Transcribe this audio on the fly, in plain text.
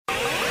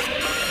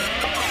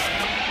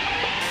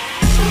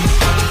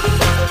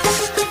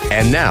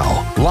And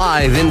now,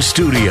 live in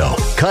studio,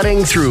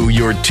 cutting through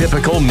your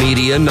typical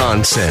media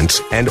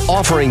nonsense and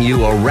offering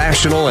you a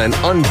rational and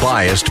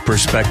unbiased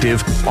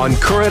perspective on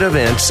current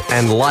events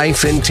and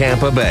life in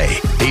Tampa Bay.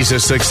 He's a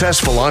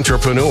successful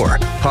entrepreneur,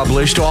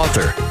 published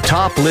author,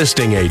 top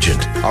listing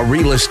agent, a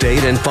real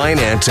estate and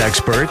finance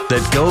expert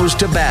that goes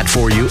to bat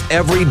for you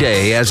every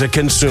day as a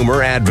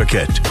consumer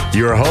advocate.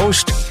 Your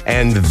host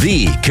and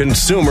the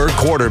consumer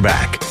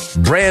quarterback,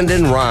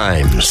 Brandon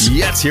Rhymes.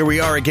 Yes, here we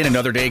are again,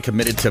 another day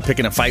committed to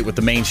picking a fight with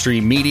the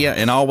mainstream media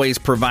and always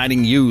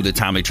providing you the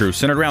timely truth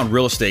centered around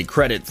real estate,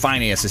 credit,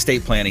 finance,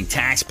 estate planning,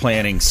 tax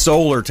planning,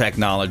 solar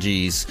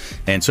technologies,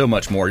 and so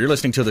much more. You're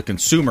listening to the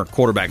Consumer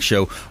Quarterback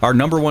Show. Our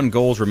number one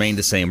goals remain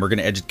the same. We're going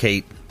to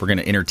educate, we're going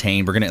to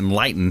entertain, we're going to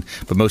enlighten,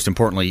 but most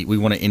importantly, we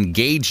want to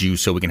engage you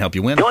so we can help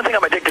you win. The only thing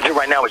I'm addicted to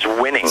right now is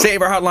winning.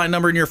 Save our hotline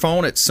number in your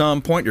phone. At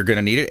some point, you're going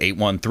to need it.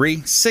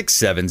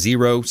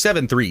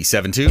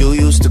 813-670-7372. You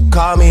used to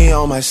call me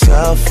on my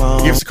cell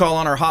phone. Give us a call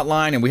on our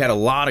hotline, and we had a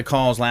lot of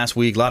calls last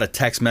week, a lot of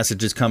text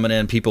messages coming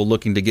in, people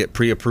looking to get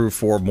pre-approved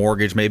for a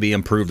mortgage, maybe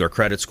improve their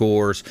credit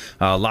scores.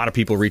 A lot of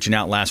people reaching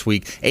out last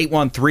week.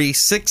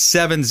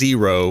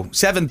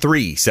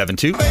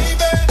 813-670-7372. Baby.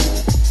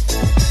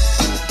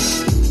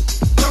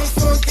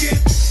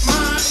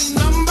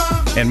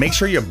 And make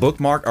sure you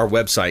bookmark our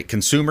website,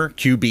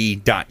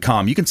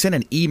 consumerqb.com. You can send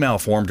an email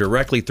form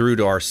directly through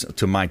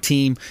to my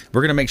team. We're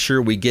going to make sure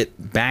we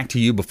get back to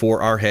you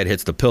before our head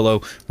hits the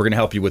pillow. We're going to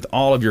help you with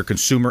all of your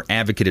consumer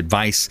advocate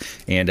advice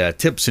and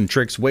tips and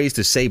tricks, ways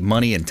to save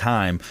money and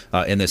time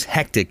in this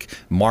hectic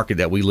market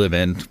that we live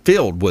in,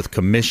 filled with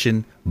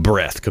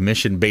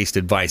commission-based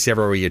advice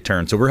everywhere you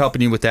turn. So we're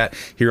helping you with that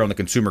here on the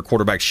Consumer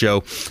Quarterback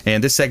Show.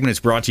 And this segment is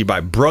brought to you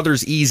by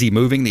Brothers Easy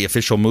Moving, the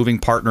official moving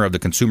partner of the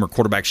Consumer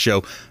Quarterback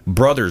Show.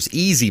 Brothers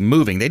Easy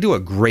Moving. They do a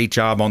great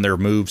job on their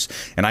moves.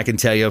 And I can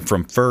tell you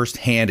from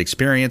first-hand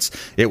experience,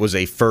 it was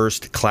a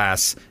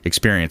first-class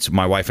experience.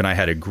 My wife and I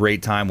had a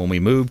great time when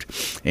we moved.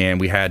 And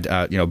we had,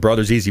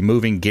 Brothers Easy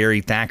Moving. Gary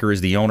Thacker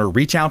is the owner.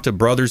 Reach out to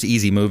Brothers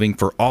Easy Moving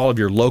for all of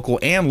your local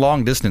and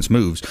long-distance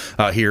moves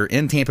here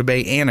in Tampa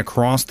Bay and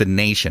across the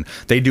nation.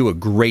 They do a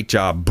great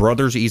job.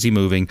 Brothers Easy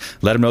Moving.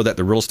 Let them know that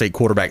the real estate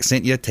quarterback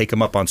sent you. Take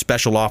them up on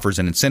special offers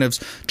and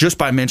incentives just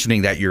by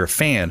mentioning that you're a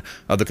fan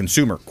of the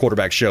Consumer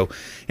Quarterback Show.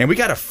 And we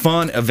got a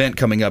fun event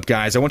coming up,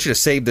 guys. I want you to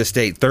save this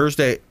date,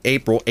 Thursday,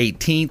 April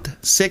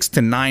 18th, 6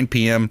 to 9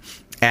 p.m.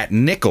 at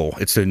Nickel.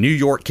 It's the New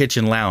York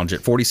Kitchen Lounge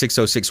at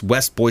 4606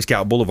 West Boy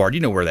Scout Boulevard. You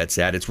know where that's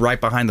at. It's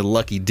right behind the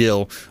Lucky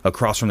Dill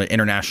across from the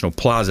International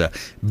Plaza.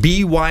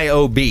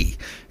 BYOB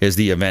is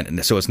the event.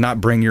 And so it's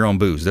not bring your own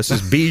booze. This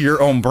is be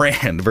your own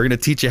brand. We're going to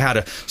teach you how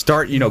to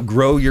start,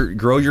 grow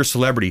your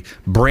celebrity,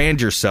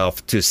 brand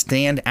yourself to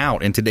stand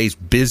out in today's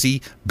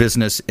busy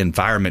business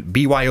environment.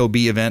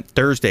 BYOB event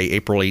Thursday,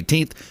 April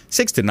 18th,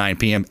 6 to 9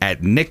 p.m.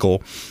 at Nickel,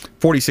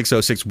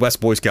 4606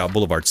 West Boy Scout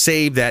Boulevard.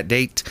 Save that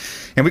date.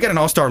 And we got an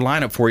all-star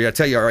lineup for you. I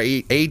tell you, our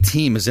A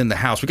team is in the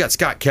house. We got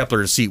Scott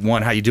Kepler in seat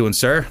one. How you doing,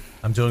 sir?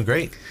 I'm doing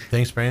great.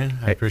 Thanks, Brandon.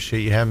 I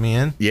appreciate you having me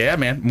in. Yeah,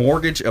 man.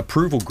 Mortgage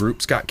Approval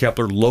Group, Scott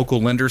Kepler,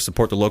 local lenders,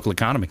 support the local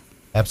economy.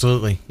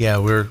 Absolutely. Yeah,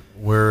 we're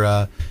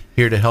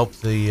here to help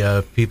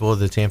the people of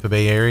the Tampa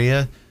Bay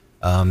area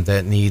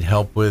that need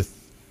help with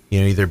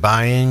either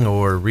buying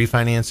or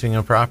refinancing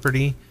a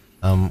property.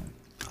 I'm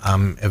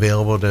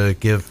available to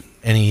give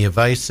any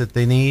advice that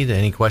they need,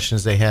 any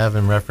questions they have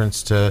in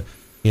reference to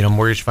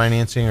mortgage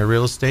financing or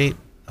real estate.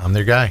 I'm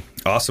their guy.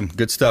 Awesome.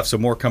 Good stuff. So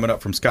more coming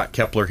up from Scott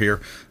Kepler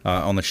here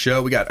on the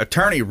show. We got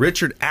attorney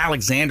Richard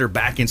Alexander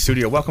back in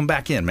studio. Welcome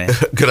back in, man.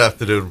 Good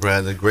afternoon,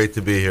 Brandon. Great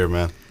to be here,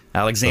 man.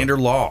 Alexander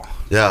Law.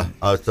 Yeah,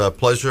 it's a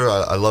pleasure.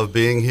 I love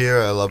being here.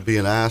 I love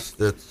being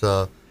asked. It's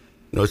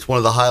it's one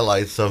of the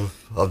highlights of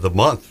the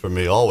month for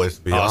me, always,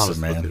 to be honest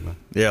man. with you, man.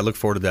 Yeah, I look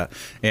forward to that.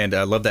 And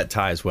I love that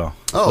tie as well.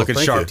 Oh, looking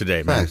thank sharp you.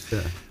 today, man.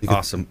 Thanks. Yeah.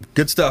 Awesome.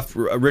 Good stuff.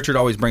 Richard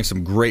always brings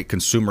some great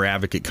consumer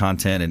advocate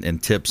content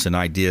and tips and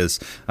ideas,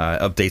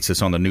 updates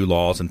us on the new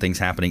laws and things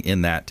happening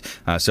in that.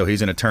 So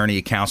he's an attorney,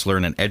 a counselor,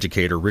 and an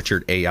educator,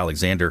 Richard A.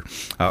 Alexander.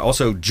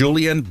 Also,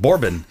 Julian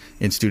Borbin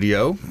in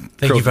studio.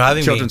 Thank you for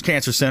having me. Children's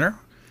Cancer Center.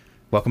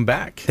 Welcome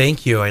back.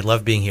 Thank you. I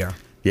love being here.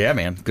 Yeah,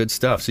 man. Good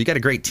stuff. So you got a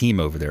great team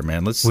over there,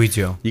 man. We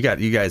do. You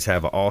guys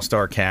have an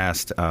all-star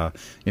cast,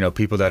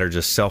 people that are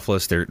just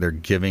selfless. They're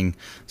giving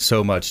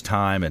so much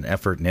time and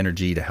effort and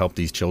energy to help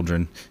these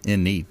children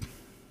in need.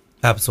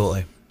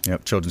 Absolutely.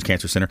 Yep, Children's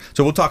Cancer Center.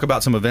 So we'll talk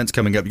about some events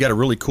coming up. You got a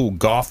really cool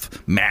golf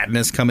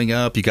madness coming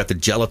up. You got the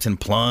gelatin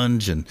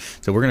plunge, and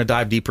so we're going to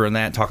dive deeper in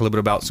that. Talk a little bit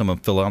about some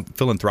of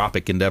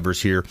philanthropic endeavors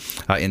here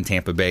in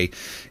Tampa Bay,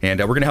 and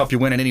we're going to help you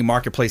win in any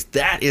marketplace.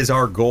 That is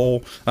our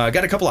goal.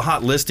 Got a couple of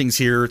hot listings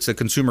here. It's a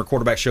Consumer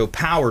Quarterback Show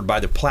powered by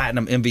the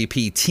Platinum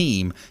MVP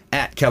team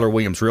at Keller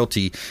Williams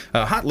Realty.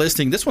 Hot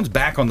listing. This one's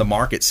back on the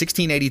market.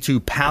 1682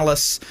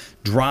 Palace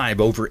Drive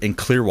over in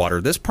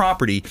Clearwater. This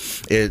property,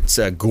 it's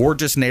a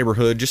gorgeous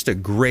neighborhood, just a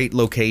great great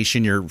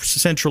location. You're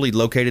centrally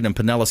located in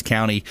Pinellas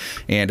County,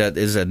 and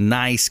is a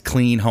nice,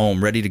 clean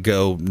home, ready to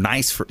go.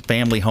 Nice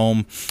family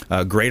home.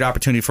 Great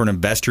opportunity for an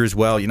investor as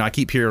well. I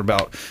keep hearing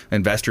about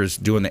investors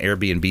doing the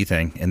Airbnb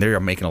thing, and they are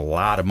making a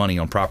lot of money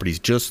on properties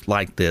just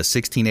like this.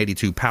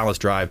 1682 Palace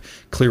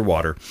Drive,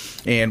 Clearwater.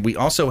 And we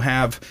also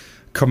have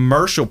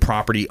commercial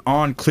property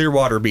on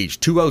Clearwater Beach,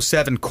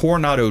 207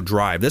 Coronado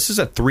Drive. This is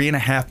a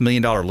 $3.5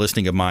 million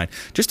listing of mine.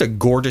 Just a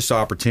gorgeous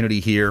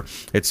opportunity here.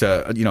 It's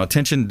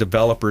attention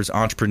developers,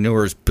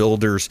 entrepreneurs,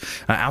 builders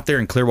out there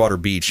in Clearwater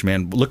Beach.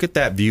 Man, look at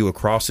that view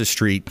across the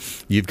street.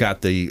 You've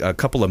got a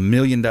couple of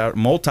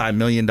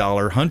multi-million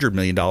dollar, $100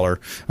 million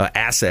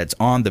assets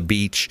on the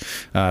beach.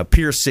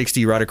 Pier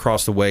 60 right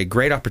across the way.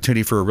 Great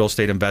opportunity for a real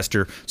estate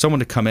investor,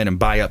 someone to come in and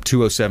buy up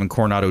 207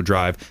 Coronado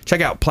Drive.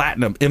 Check out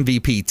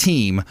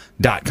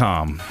PlatinumMVPTeam.com.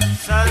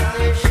 Sun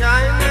is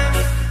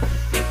shining,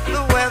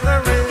 the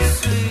weather is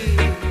sweet.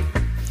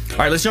 All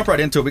right, let's jump right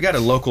into it. We got a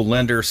local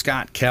lender,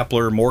 Scott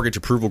Kepler, Mortgage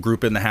Approval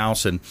Group in the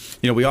house. And,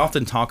 we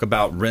often talk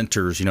about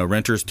renters,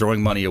 renters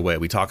throwing money away.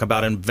 We talk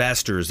about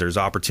investors. There's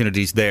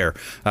opportunities there.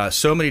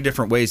 So many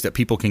different ways that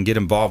people can get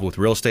involved with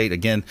real estate.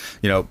 Again,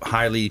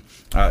 highly,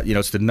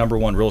 it's the number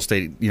one real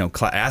estate,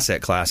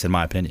 asset class, in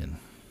my opinion.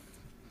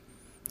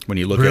 When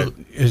you look at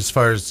as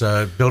far as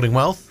building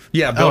wealth.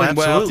 Yeah, building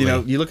wealth.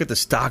 Absolutely. You look at the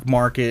stock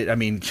market. I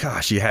mean,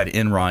 gosh, you had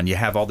Enron. You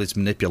have all this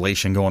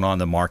manipulation going on in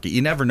the market.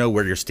 You never know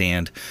where you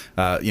stand.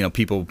 A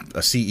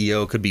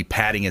CEO could be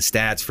padding his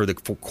stats for the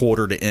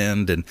quarter to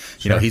end, and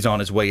he's on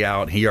his way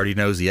out. He already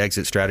knows the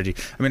exit strategy.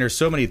 I mean, there's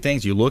so many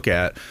things you look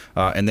at,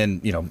 and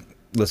then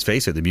let's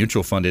face it, the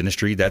mutual fund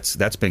industry, that's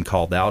been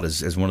called out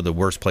as one of the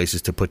worst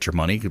places to put your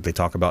money. They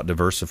talk about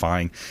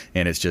diversifying,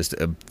 and it's just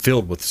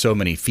filled with so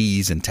many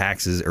fees and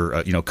taxes,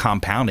 or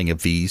compounding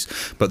of fees.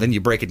 But then you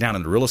break it down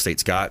into real estate,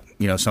 Scott,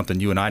 something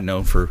you and I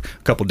know for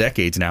a couple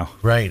decades now.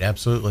 Right,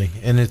 absolutely.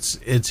 And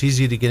it's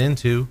easy to get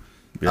into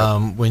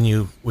when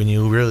you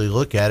really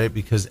look at it,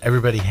 because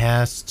everybody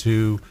has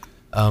to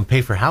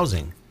pay for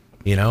housing,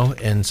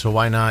 and so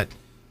why not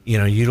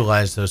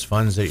utilize those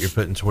funds that you're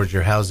putting towards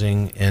your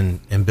housing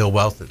and build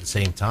wealth at the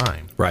same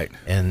time. Right.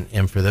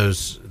 And for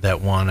those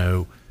that want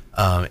to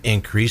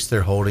increase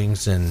their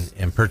holdings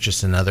and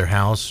purchase another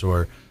house,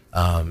 or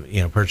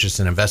purchase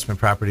an investment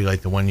property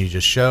like the one you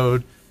just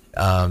showed,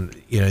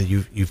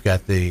 you've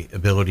got the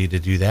ability to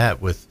do that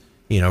with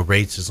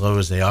rates as low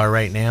as they are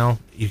right now.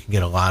 You can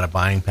get a lot of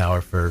buying power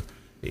for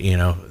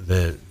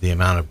the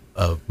amount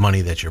of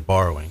money that you're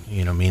borrowing.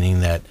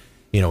 Meaning that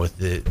with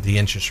the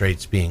interest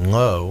rates being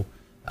low,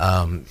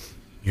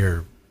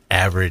 your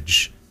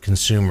average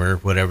consumer,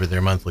 whatever their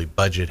monthly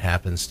budget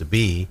happens to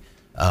be,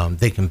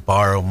 they can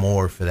borrow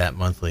more for that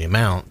monthly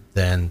amount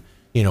than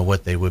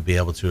what they would be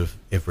able to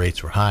if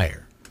rates were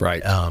higher.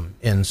 Right.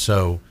 And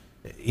so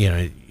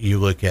you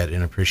look at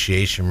an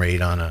appreciation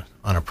rate on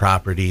a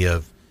property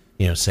of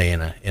say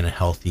in a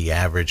healthy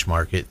average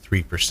market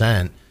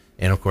 3%,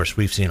 and of course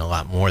we've seen a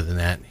lot more than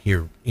that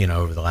here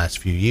over the last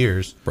few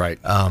years. Right.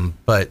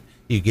 But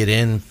you get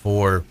in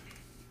for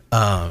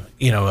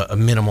a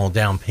minimal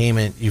down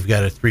payment, you've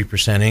got a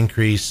 3%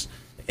 increase,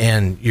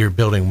 and you're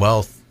building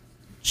wealth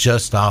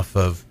just off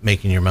of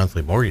making your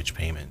monthly mortgage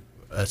payment.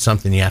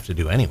 Something you have to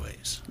do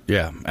anyways.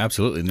 Yeah,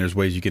 absolutely. And there's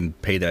ways you can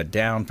pay that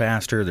down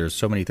faster. There's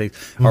so many things.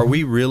 Are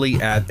we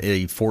really at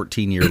a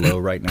 14-year low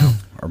right now?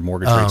 Are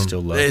mortgage rates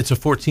still low? It's a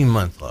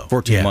 14-month low.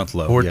 14-month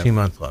low.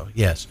 14-month low.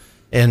 Yes.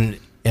 And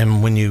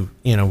when you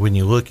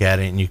look at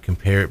it and you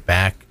compare it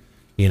back,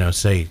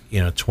 say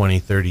 20,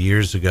 30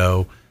 years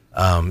ago,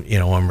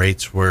 when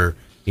rates were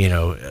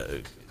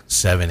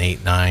 7,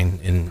 8, 9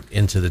 and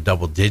into the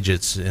double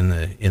digits in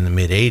the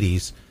mid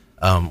 80s,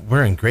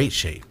 we're in great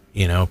shape.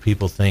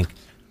 People think,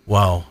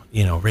 well,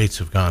 rates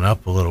have gone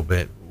up a little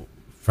bit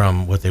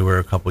from what they were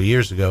a couple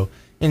years ago,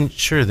 and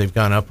sure, they've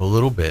gone up a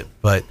little bit,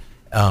 but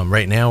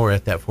right now we're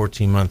at that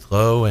 14-month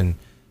low, and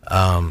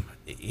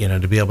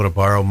to be able to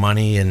borrow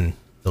money in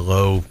the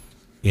low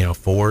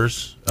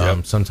fours,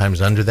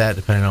 sometimes under that,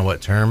 depending on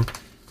what term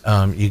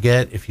you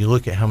get. If you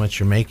look at how much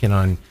you're making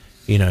on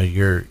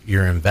your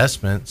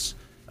investments,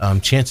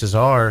 chances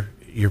are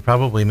you're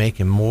probably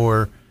making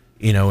more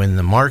in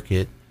the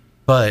market,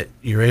 but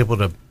you're able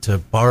to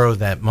borrow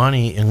that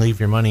money and leave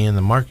your money in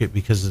the market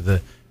because of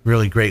the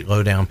really great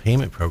low down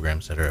payment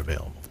programs that are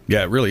available.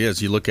 Yeah, it really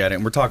is. You look at it,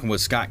 and we're talking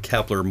with Scott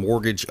Kepler,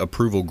 Mortgage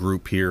Approval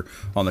Group, here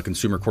on the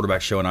Consumer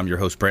Quarterback Show, and I'm your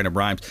host, Brandon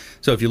Brimes.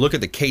 So if you look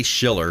at the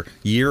Case-Shiller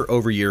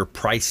year-over-year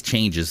price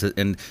changes,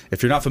 and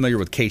if you're not familiar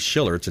with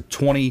Case-Shiller, it's a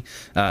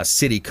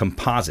 20-city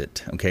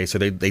composite, okay? So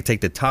they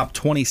take the top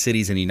 20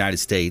 cities in the United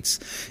States,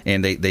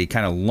 and they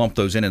kind of lump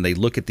those in, and they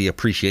look at the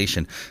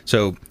appreciation.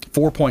 So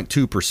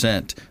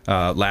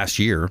 4.2% last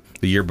year.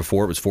 The year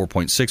before, it was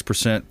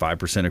 4.6%,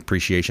 5%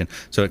 appreciation.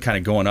 So it kind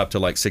of going up to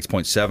like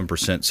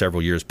 6.7%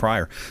 several years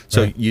prior.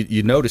 So right.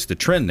 you notice the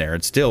trend there.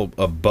 It's still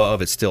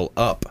above, it's still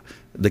up,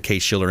 the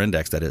Case-Shiller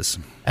index, that is.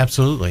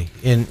 Absolutely.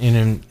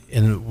 And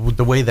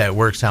the way that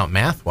works out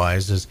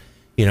math-wise is,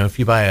 if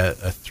you buy a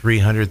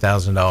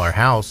 $300,000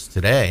 house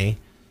today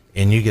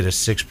and you get a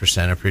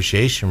 6%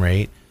 appreciation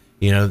rate,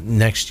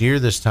 next year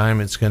this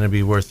time it's going to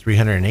be worth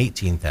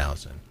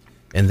 $318,000.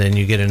 And then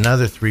you get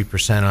another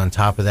 3% on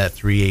top of that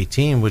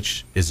 318,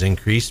 which is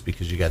increased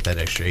because you got that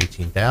extra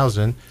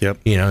 18,000. Yep.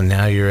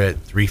 Now you're at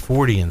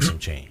 340 and some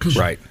change.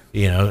 Right.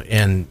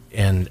 And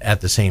at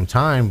the same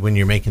time, when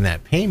you're making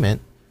that payment,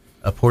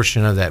 a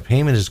portion of that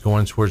payment is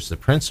going towards the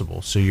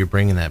principal. So you're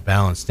bringing that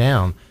balance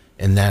down,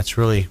 and that's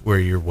really where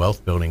your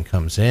wealth building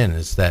comes in,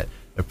 is that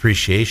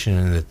appreciation,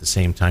 and at the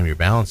same time your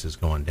balance is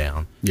going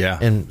down. Yeah.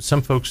 And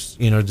some folks,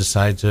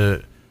 decide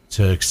to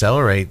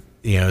accelerate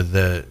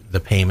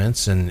the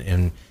payments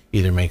and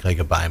either make like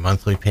a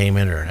bi-monthly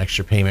payment or an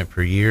extra payment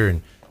per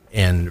year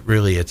and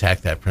really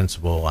attack that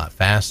principal a lot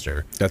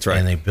faster. That's right.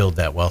 And they build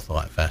that wealth a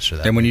lot faster.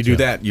 And when you do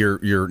that,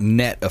 your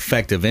net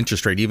effective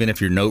interest rate, even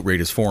if your note rate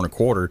is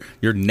 4.25%,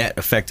 your net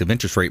effective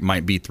interest rate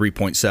might be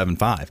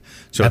 3.75%.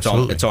 So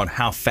it's on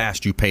how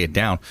fast you pay it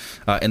down.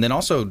 And then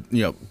also,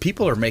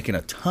 people are making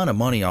a ton of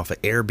money off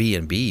of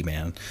Airbnb,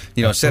 man.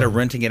 Instead of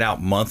renting it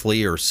out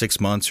monthly or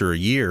 6 months or a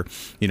year,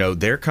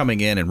 they're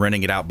coming in and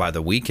renting it out by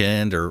the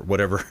weekend or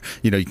whatever,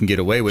 you can get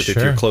away with. Sure.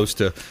 If you're close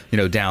to,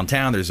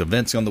 downtown, there's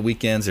events on the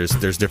weekends,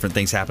 there's different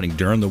things happening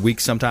during the week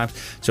sometimes.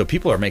 So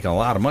people are making a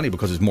lot of money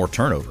because there's more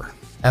turnover.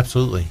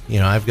 Absolutely.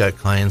 I've got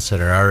clients that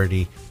are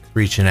already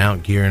reaching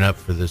out, gearing up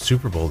for the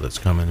Super Bowl that's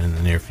coming in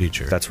the near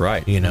future. That's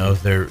right.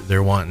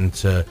 They're wanting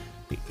to,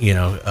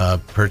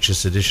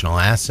 purchase additional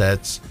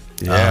assets,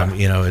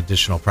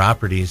 additional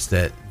properties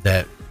that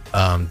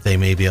they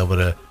may be able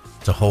to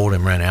hold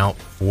and rent out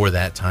for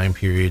that time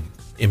period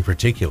in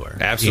particular.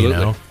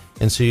 Absolutely.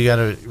 And so you got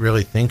to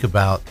really think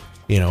about,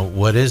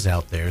 what is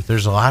out there.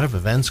 There's a lot of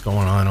events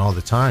going on all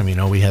the time.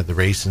 We had the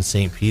race in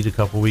St. Pete a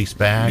couple weeks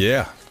back.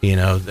 Yeah.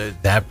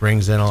 That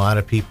brings in a lot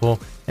of people.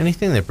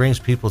 Anything that brings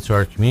people to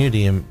our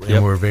community, and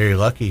we're very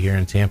lucky here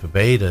in Tampa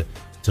Bay to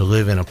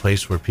live in a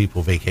place where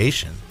people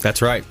vacation.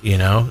 That's right.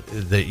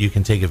 That you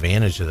can take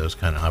advantage of those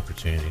kind of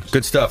opportunities.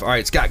 Good stuff. All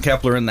right, Scott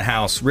Kepler in the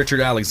house, Richard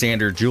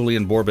Alexander,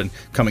 Julian Borbin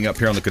coming up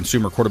here on the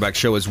Consumer Quarterback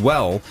Show, as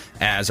well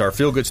as our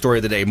feel-good story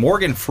of the day.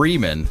 Morgan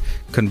Freeman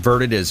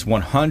converted his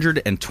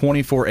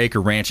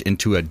 124-acre ranch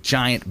into a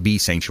giant bee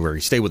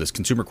sanctuary. Stay with us.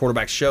 Consumer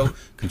Quarterback Show,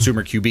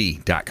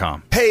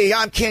 consumerqb.com. Hey,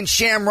 I'm Ken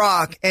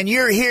Shamrock, and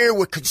you're here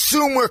with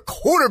Consumer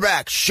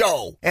Quarterback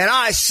Show. And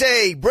I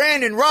say,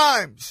 Brandon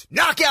Rhymes,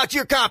 knock out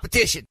your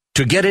competition.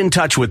 To get in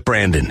touch with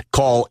Brandon,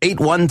 call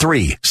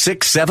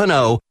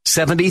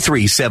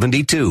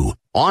 813-670-7372.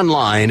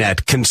 Online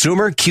at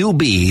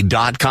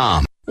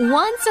consumerqb.com.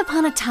 Once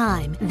upon a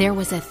time, there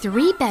was a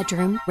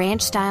 3-bedroom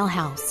ranch-style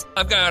house.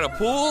 I've got a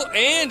pool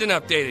and an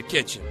updated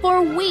kitchen.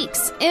 For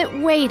weeks, it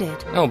waited.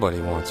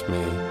 Nobody wants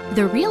me.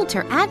 The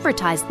realtor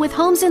advertised with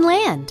Homes and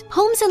Land.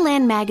 Homes and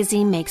Land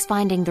magazine makes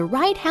finding the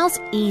right house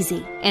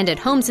easy. And at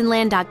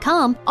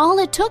homesandland.com, all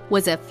it took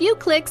was a few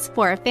clicks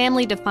for a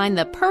family to find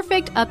the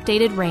perfect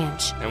updated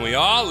ranch. And we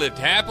all lived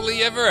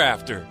happily ever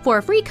after. For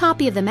a free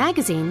copy of the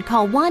magazine,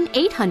 call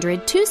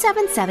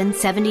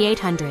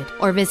 1-800-277-7800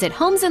 or visit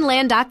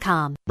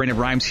homesandland.com. Brandon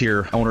Rhymes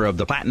here, owner of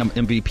the Platinum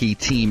MVP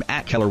team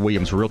at Keller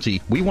Williams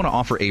Realty. We want to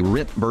offer a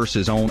rent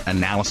versus own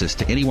analysis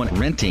to anyone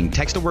renting.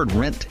 Text the word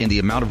rent and the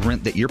amount of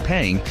rent that you're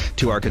paying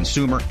to our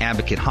consumer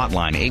advocate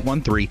hotline,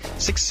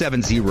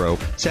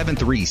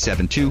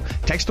 813-670-7372.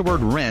 Text the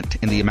word rent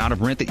and the amount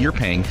of rent that you're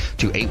paying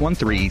to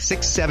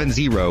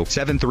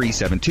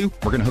 813-670-7372.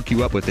 We're going to hook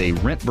you up with a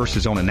rent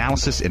versus own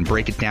analysis and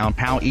break it down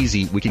how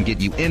easy we can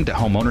get you into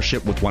home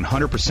ownership with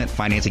 100%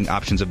 financing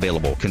options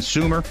available.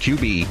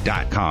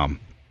 ConsumerQB.com.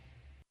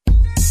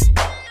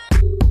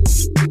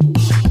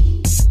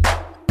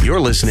 You're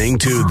listening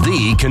to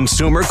the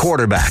Consumer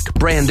Quarterback,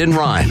 Brandon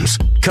Rhymes,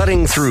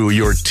 cutting through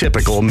your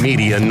typical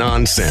media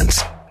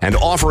nonsense and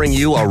offering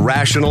you a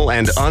rational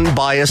and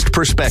unbiased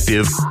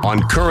perspective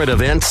on current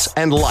events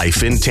and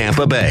life in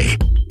Tampa Bay.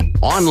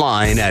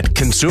 Online at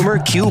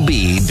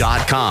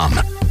consumerqb.com.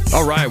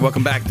 All right,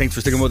 welcome back. Thanks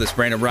for sticking with us.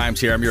 Brandon Rhymes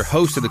here. I'm your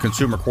host of the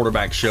Consumer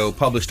Quarterback Show,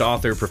 published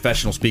author,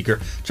 professional speaker.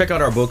 Check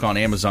out our book on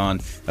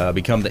Amazon,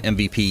 Become the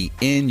MVP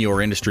in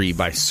Your Industry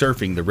by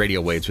Surfing the Radio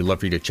Waves. We'd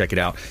love for you to check it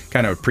out.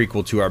 Kind of a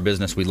prequel to our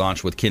business we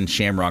launched with Ken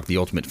Shamrock, the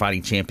Ultimate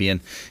Fighting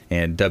Champion,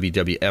 and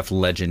WWF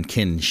legend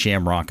Ken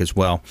Shamrock as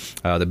well.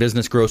 The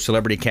Business Growth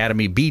Celebrity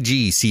Academy,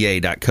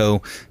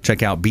 bgca.co.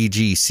 Check out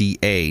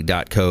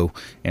bgca.co,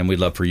 and we'd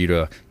love for you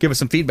to give us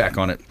some feedback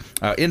on it.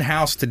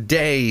 In-house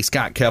today,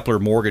 Scott Kepler,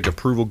 Mortgage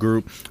Approval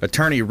Group,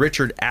 attorney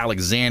Richard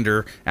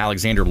Alexander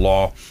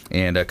Law,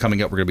 and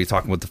coming up we're going to be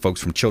talking with the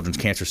folks from Children's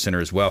Cancer Center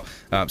as well.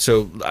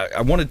 So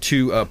I wanted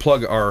to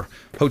plug our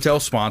hotel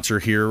sponsor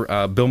here,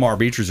 Bilmar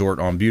Beach Resort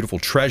on beautiful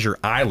Treasure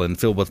Island,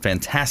 filled with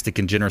fantastic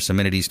and generous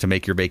amenities to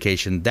make your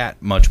vacation that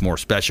much more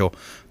special.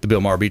 The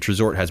Bilmar Beach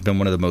Resort has been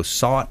one of the most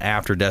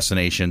sought-after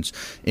destinations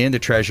in the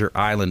Treasure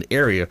Island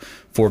area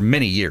for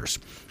many years.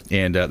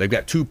 And they've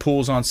got 2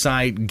 pools on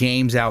site,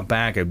 games out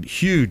back, a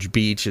huge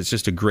beach. It's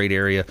just a great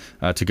area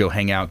to go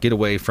hang out, get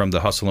away from the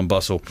hustle and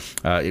bustle.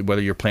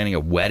 Whether you're planning a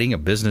wedding, a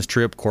business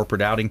trip,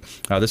 corporate outing,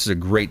 this is a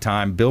great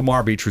time.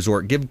 Bilmar Beach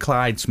Resort. Give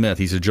Clyde Smith,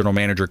 he's a general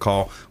manager, a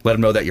call. Let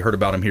him know that you heard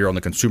about him here on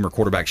the Consumer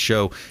Quarterback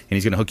Show, and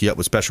he's going to hook you up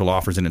with special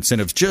offers and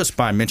incentives just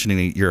by mentioning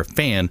that you're a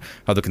fan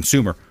of the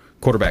Consumer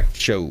Quarterback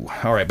Show.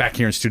 All right, back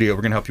here in studio,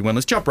 we're going to help you win.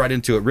 Let's jump right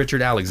into it.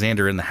 Richard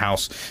Alexander in the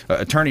house,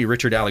 attorney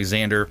Richard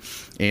Alexander,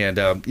 and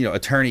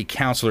attorney,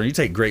 counselor. You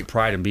take great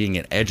pride in being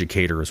an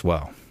educator as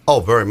well.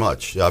 Oh, very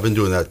much. Yeah, I've been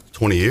doing that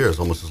 20 years,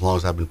 almost as long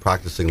as I've been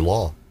practicing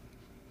law.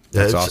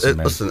 Yeah, That's awesome,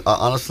 man. Listen,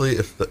 honestly,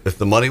 if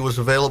the money was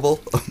available,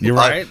 you're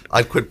right.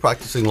 I'd quit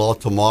practicing law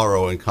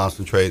tomorrow and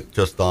concentrate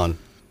just on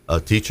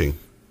teaching.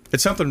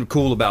 It's something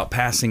cool about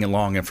passing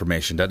along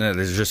information, doesn't it?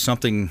 There's just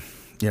something.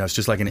 It's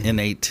just like an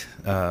innate,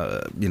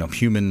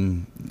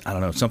 human, I don't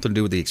know, something to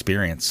do with the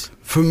experience.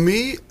 For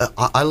me,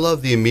 I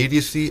love the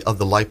immediacy of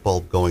the light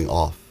bulb going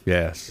off.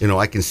 Yes.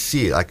 I can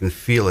see it. I can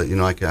feel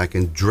it. I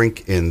can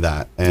drink in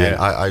that. And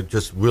I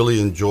just really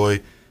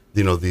enjoy,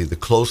 the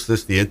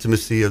closeness, the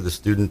intimacy of the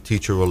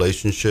student-teacher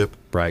relationship.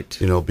 Right.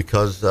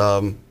 Because,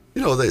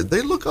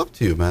 they look up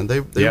to you, man. They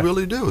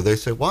really do. They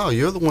say, wow,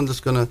 you're the one that's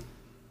going to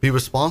be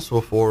responsible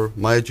for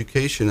my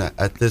education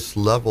at this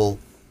level,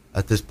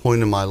 at this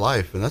point in my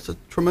life, and that's a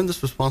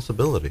tremendous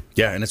responsibility.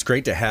 Yeah, and it's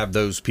great to have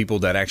those people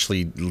that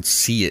actually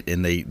see it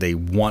and they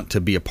want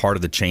to be a part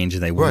of the change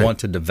and they want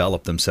to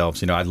develop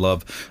themselves.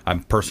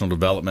 I'm personal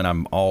development.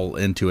 I'm all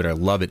into it. I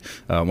love it.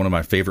 One of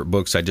my favorite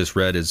books I just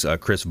read is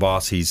Chris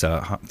Voss. He's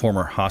a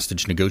former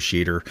hostage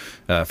negotiator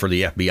for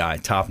the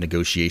FBI, top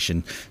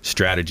negotiation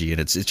strategy,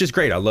 and it's just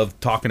great. I love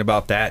talking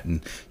about that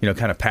and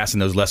kind of passing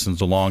those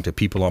lessons along to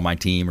people on my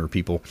team or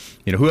people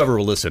whoever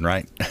will listen.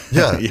 Right?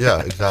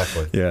 Yeah,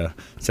 exactly. Yeah.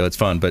 So it's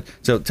fun.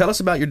 So tell us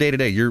about your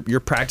day-to-day. You're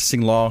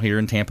practicing law here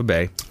in Tampa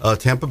Bay.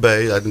 Tampa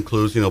Bay, that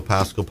includes,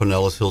 Pasco,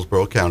 Pinellas,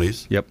 Hillsborough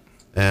counties. Yep.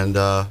 And,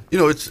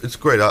 it's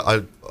great.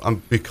 I'm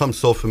become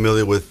so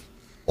familiar with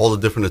all the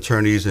different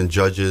attorneys and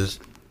judges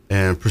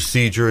and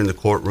procedure in the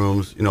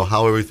courtrooms,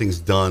 how everything's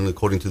done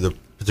according to the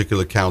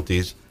particular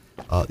counties.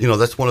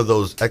 That's one of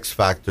those X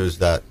factors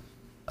that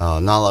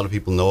not a lot of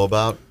people know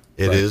about.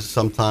 It is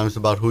sometimes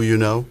about who you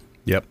know.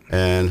 Yep.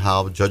 And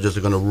how judges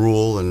are going to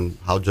rule and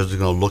how judges are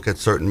going to look at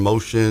certain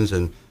motions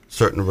and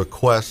certain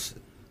requests,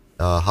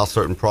 how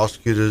certain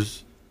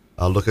prosecutors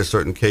look at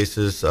certain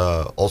cases,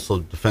 also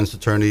defense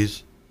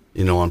attorneys,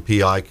 on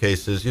PI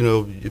cases.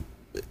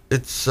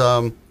 It's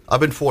I've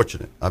been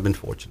fortunate.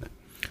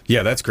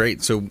 Yeah, that's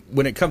great. So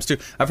when it comes to,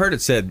 I've heard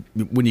it said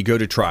when you go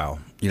to trial,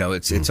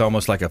 it's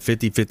almost like a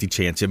 50-50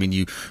 chance. I mean,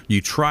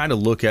 you try to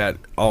look at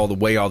all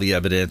the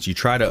evidence. You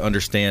try to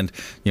understand,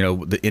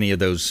 any of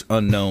those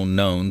unknown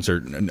knowns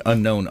or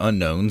unknown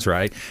unknowns,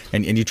 right?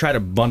 And you try to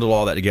bundle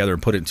all that together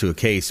and put it into a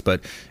case.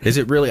 But is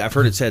it really, I've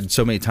heard it said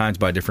so many times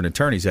by different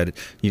attorneys that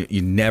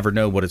you never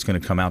know what it's going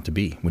to come out to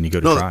be when you go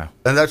to trial.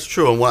 And that's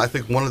true. And I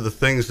think one of the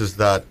things is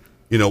that,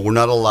 we're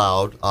not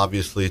allowed,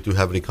 obviously, to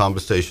have any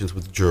conversations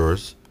with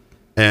jurors.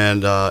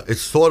 And it's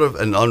sort of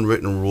an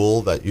unwritten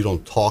rule that you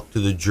don't talk to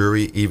the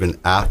jury even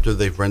after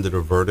they've rendered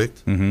a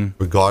verdict,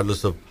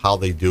 regardless of how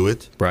they do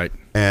it. Right.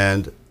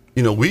 And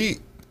we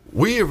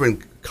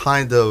even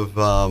kind of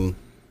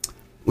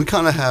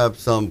have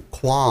some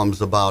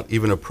qualms about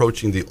even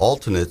approaching the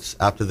alternates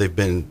after they've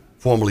been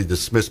formally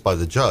dismissed by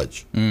the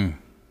judge. We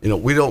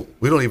don't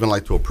even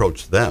like to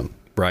approach them.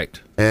 Right.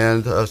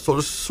 And so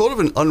there's sort of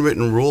an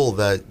unwritten rule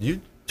that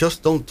you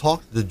just don't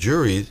talk to the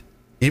juries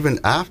even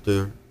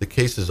after the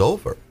case is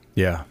over.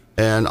 Yeah.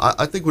 And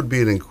I think would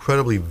be an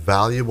incredibly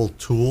valuable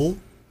tool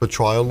for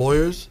trial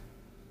lawyers.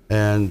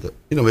 And,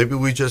 maybe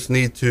we just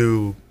need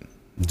to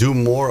do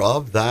more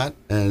of that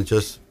and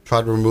just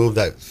try to remove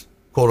that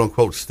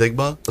quote-unquote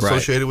stigma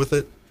associated with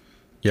it.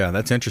 Yeah,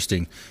 that's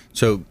interesting.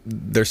 So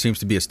there seems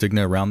to be a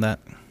stigma around that?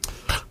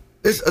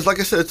 It's like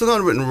I said, it's an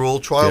unwritten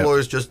rule. Trial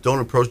lawyers just don't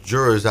approach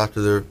jurors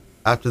after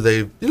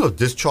they've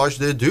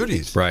discharged their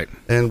duties. Right.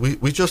 And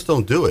we just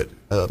don't do it.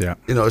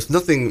 It's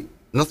nothing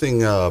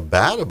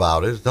bad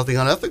about it. It's nothing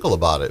unethical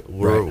about it.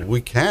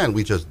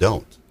 We just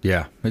don't.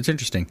 Yeah, it's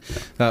interesting.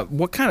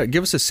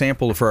 Give us a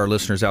sample for our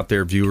listeners out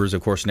there, viewers.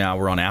 Of course, now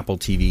we're on Apple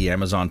TV,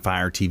 Amazon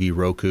Fire TV,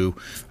 Roku.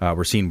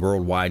 We're seen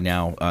worldwide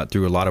now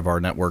through a lot of our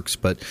networks,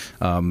 but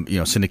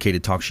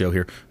syndicated talk show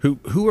here.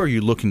 Who are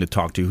you looking to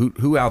talk to?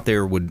 Who out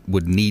there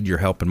would need your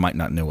help and might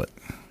not know it?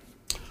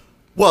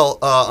 Well,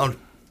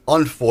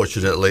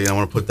 unfortunately, I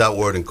want to put that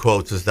word in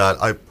quotes, is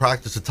that I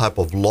practice a type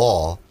of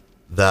law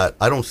that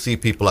I don't see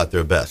people at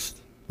their best.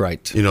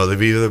 Right.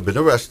 They've either been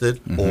arrested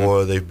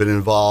or they've been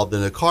involved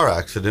in a car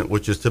accident,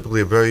 which is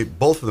typically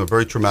both of them are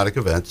very traumatic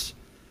events.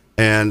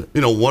 And,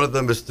 one of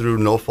them is through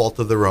no fault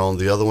of their own.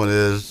 The other one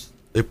is,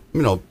 they,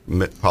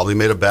 probably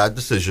made a bad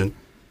decision.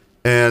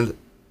 And,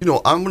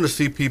 I'm going to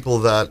see people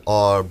that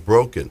are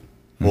broken,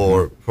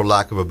 for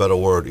lack of a better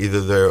word.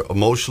 Either they're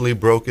emotionally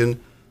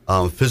broken,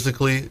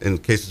 physically, in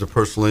cases of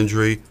personal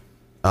injury.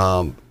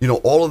 All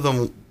of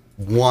them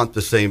want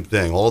the same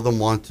thing. All of them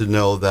want to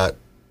know that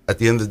at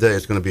the end of the day,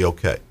 it's going to be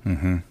okay.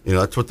 Mm-hmm. You know,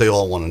 that's what they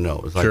all want to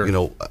know. It's like, Sure. you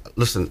know,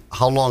 listen,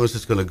 how long is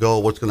this going to go?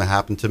 What's going to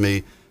happen to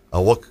me?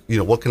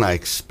 What can I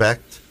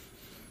expect?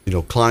 You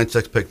know, clients'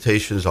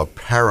 expectations are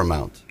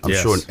paramount. I'm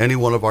Yes. sure in any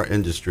one of our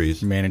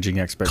industries, Managing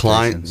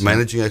expectations.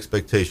 managing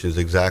expectations,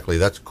 exactly.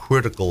 That's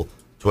critical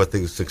to, I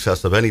think, the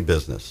success of any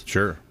business.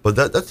 Sure. But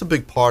that's a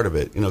big part of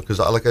it, you know, because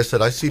like I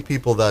said, I see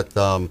people that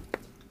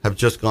have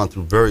just gone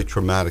through very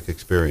traumatic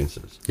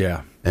experiences.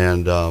 Yeah.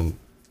 And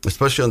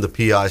especially on the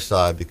PI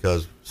side,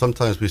 because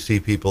sometimes we see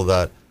people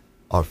that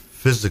are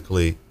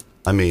physically,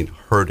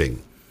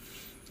 hurting,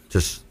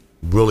 just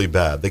really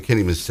bad. They can't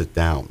even sit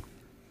down.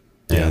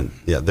 And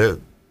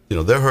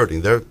they're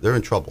hurting. They're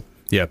in trouble.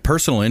 Yeah,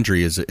 personal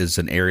injury is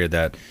an area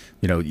that,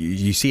 you know,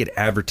 you see it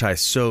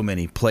advertised so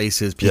many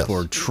places. People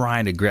Yes. are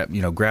trying to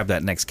grab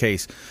that next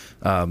case.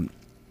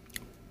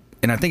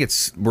 And I think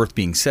it's worth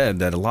being said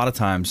that a lot of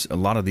times, a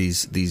lot of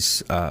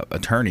these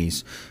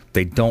attorneys,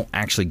 they don't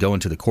actually go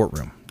into the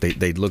courtroom.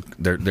 They look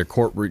their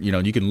court. You know,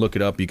 you can look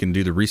it up, you can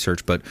do the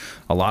research, but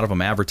a lot of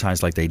them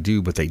advertise like they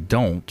do, but they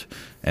don't.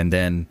 And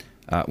then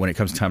when it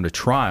comes time to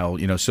trial,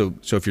 you know, so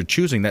if you're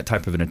choosing that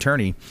type of an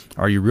attorney,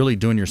 are you really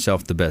doing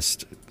yourself the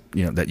best,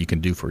 you know, that you can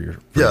do for your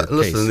your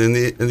listen,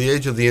 case? in the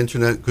age of the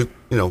internet,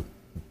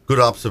 good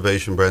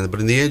observation, Brandon.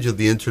 But in the age of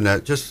the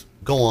internet, just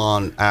go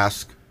on,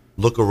 ask,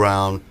 look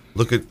around,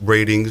 look at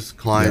ratings,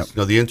 clients. Yep.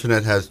 You know, the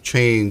internet has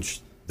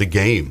changed the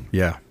game.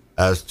 Yeah.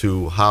 As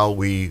to how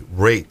we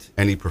rate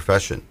any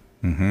profession.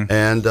 Mm-hmm.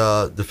 And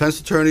defense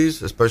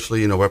attorneys,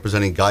 especially, you know,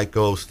 representing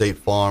Geico, State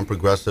Farm,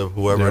 Progressive,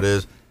 whoever Yep. it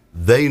is,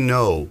 they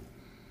know,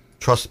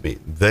 trust me,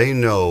 they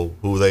know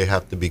who they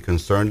have to be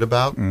concerned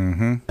about,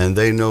 Mm-hmm. and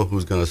they know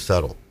who's going to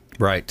settle.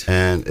 Right.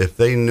 And if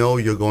they know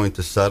you're going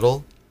to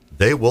settle,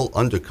 they will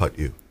undercut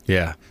you.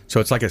 Yeah. So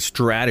it's like a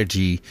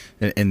strategy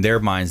in their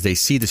minds. They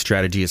see the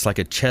strategy. It's like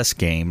a chess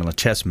game and a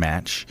chess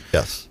match.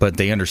 Yes. But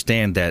they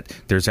understand that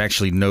there's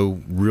actually no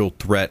real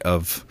threat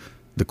of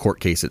the court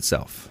case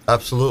itself.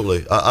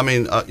 Absolutely.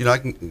 Do you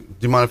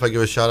mind if I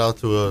give a shout out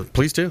to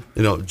Please do.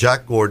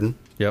 Jack Gordon?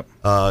 Yep.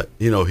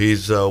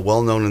 He's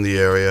well known in the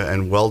area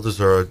and well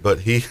deserved,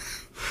 but he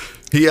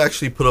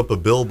actually put up a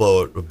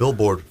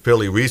billboard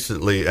fairly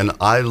recently, and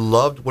I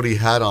loved what he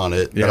had on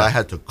it. Yeah. That I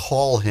had to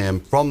call him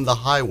from the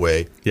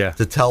highway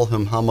to tell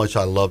him how much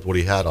I loved what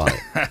he had on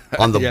it.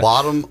 On the Yeah.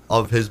 bottom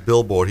of his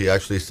billboard, he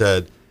actually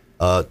said,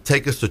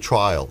 "Take us to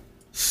trial,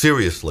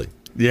 seriously."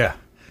 Yeah.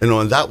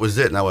 And that was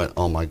it. And I went,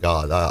 "Oh my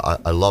God,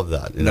 I love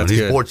that." That's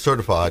he's good. board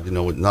certified.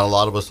 Not a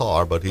lot of us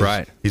are, but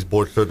he's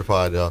board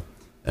certified,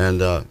 and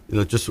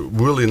just a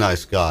really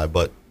nice guy.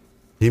 But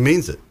he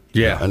means it.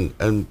 Yeah.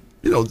 And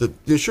the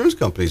insurance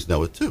companies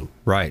know it too.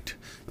 Right.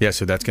 Yeah,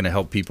 so that's going to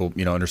help people,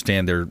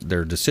 understand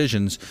their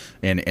decisions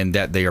and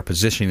that they are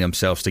positioning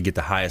themselves to get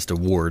the highest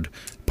award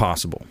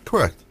possible.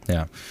 Correct.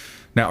 Yeah.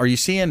 Now, are you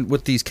seeing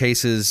with these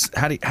cases,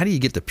 how do you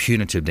get the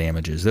punitive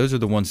damages? Those are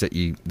the ones that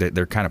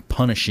they're kind of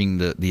punishing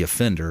the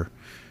offender.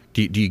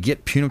 Do you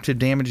get punitive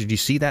damages? Do you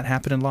see that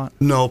happening a lot?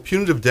 No,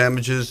 punitive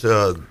damages,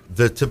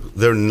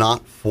 they're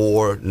not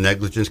for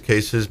negligence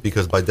cases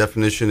because by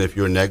definition, if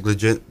you're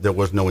negligent, there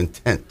was no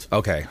intent.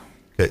 Okay.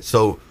 Okay,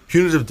 so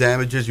punitive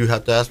damages, you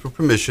have to ask for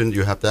permission.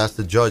 You have to ask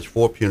the judge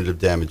for punitive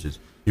damages.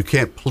 You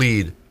can't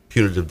plead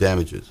punitive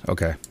damages.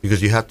 Okay.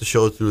 Because you have to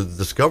show through the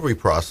discovery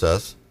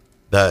process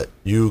that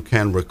you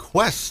can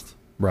request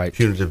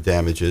punitive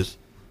damages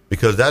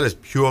because that is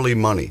purely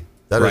money.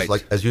 That is,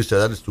 like, as you said,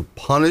 that is to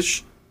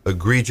punish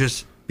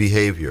egregious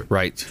behavior.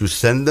 Right. To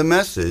send the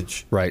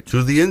message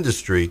to the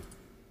industry,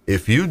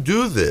 if you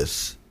do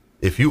this,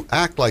 if you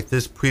act like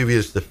this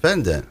previous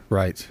defendant,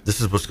 this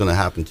is what's going to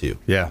happen to you.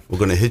 Yeah. We're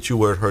going to hit you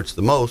where it hurts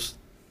the most.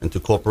 And to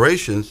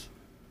corporations,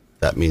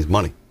 that means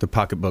money. The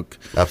pocketbook.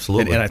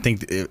 Absolutely. And I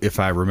think if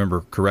I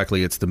remember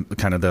correctly, it's the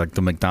kind of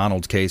the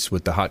McDonald's case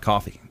with the hot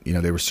coffee.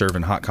 They were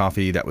serving hot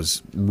coffee that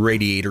was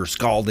radiator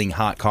scalding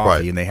hot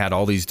coffee, and they had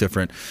all these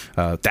different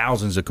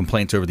thousands of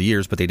complaints over the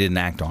years, but they didn't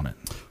act on it.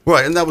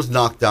 Right, and that was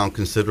knocked down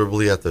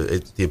considerably at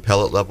the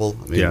appellate level.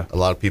 I mean, a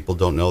lot of people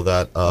don't know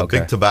that.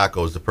 Big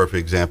Tobacco is the perfect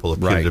example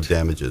of punitive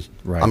damages.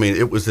 Right. I mean,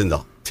 it was in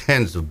the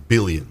tens of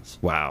billions.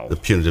 Wow. The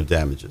punitive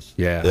damages.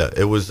 Yeah.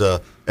 It was,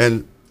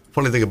 and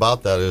funny thing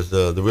about that is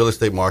the real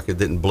estate market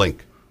didn't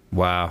blink.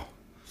 Wow.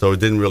 So it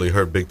didn't really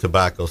hurt Big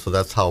Tobacco. So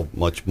that's how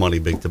much money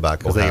Big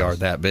Tobacco has. They are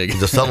that big.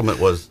 The settlement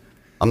was,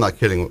 I'm not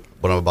kidding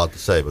what I'm about to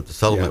say, but the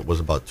settlement was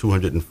about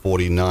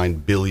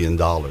 $249 billion.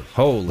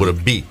 Holy. With a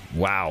B.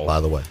 Wow. By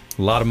the way.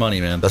 A lot of money,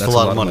 man. That's a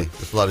lot of money.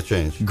 That's a lot of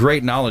change.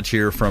 Great knowledge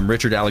here from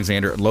Richard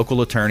Alexander,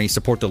 local attorney.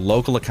 Support the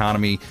local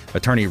economy.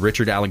 Attorney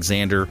Richard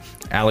Alexander,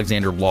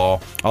 Alexander Law.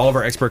 All of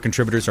our expert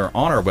contributors are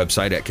on our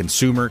website at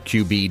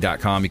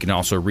consumerqb.com. You can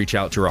also reach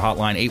out to our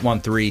hotline,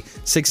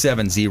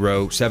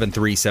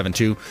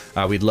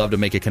 813-670-7372. We'd love to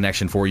make a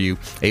connection for you,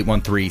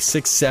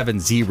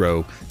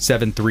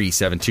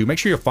 813-670-7372. Make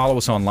sure you follow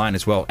us online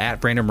as well,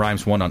 at Brandon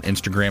Rhymes1 on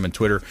Instagram and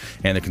Twitter,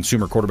 and the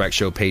Consumer Quarterback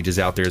Show page is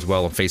out there as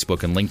well on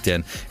Facebook and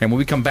LinkedIn. And when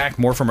we come back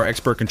quarterback. More from our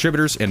expert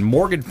contributors. And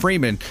Morgan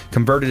Freeman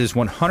converted his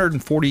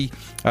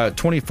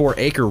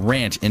 24-acre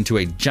ranch into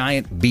a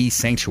giant bee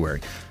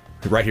sanctuary.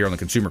 Right here on the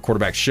Consumer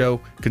Quarterback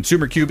Show,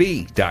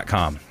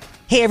 ConsumerQB.com.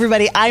 Hey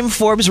everybody, I'm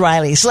Forbes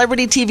Riley,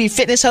 celebrity TV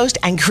fitness host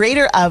and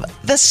creator of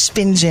The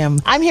Spin Gym.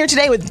 I'm here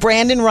today with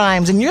Brandon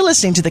Rhymes, and you're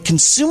listening to the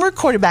Consumer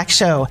Quarterback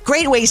Show.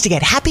 Great ways to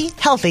get happy,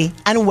 healthy,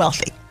 and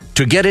wealthy.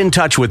 To get in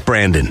touch with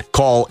Brandon,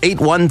 call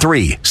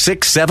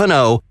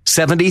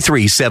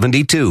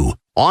 813-670-7372.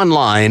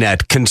 Online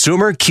at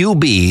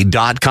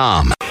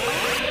ConsumerQB.com.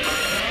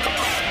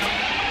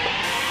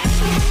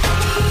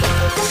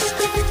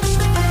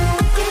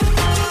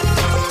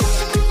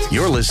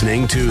 You're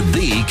listening to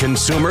The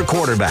Consumer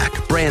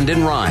Quarterback,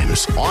 Brandon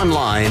Rhymes,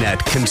 online at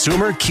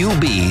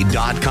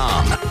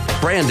ConsumerQB.com.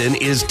 Brandon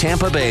is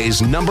Tampa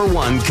Bay's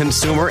 #1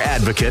 consumer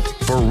advocate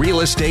for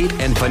real estate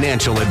and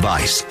financial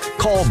advice.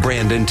 Call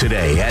Brandon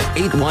today at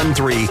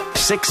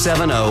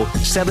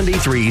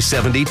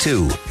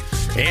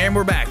 813-670-7372. And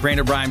we're back.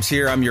 Brandon Rhymes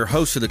here. I'm your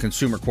host of the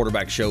Consumer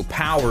Quarterback Show,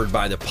 powered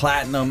by the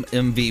Platinum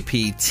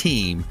MVP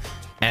team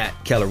at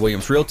Keller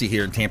Williams Realty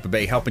here in Tampa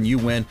Bay, helping you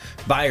win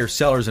buyers,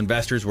 sellers,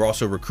 investors. We're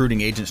also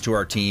recruiting agents to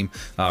our team.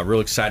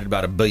 Real excited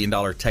about a $1 billion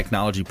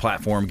technology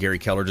platform Gary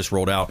Keller just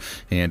rolled out,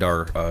 and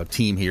our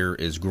team here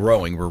is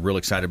growing. We're real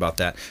excited about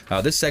that.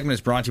 This segment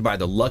is brought to you by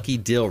the Lucky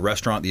Dill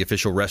Restaurant, the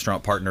official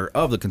restaurant partner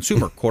of the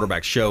Consumer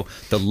Quarterback Show.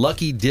 The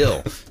Lucky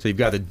Dill. So you've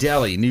got the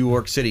deli, New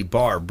York City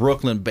bar,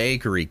 Brooklyn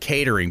bakery,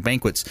 catering,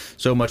 banquets,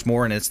 so much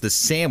more. And it's the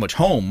sandwich,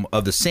 home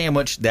of the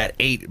sandwich that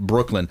ate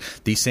Brooklyn.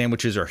 These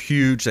sandwiches are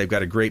huge. They've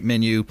got a great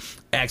menu.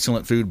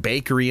 Excellent food,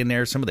 bakery in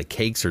there. Some of the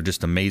cakes are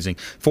just amazing.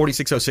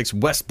 4606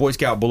 West Boy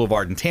Scout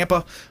Boulevard in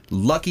Tampa,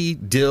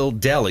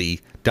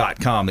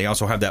 LuckyDillDeli.com. They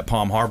also have that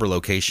Palm Harbor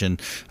location,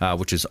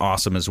 which is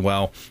awesome as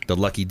well. The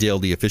Lucky Dill,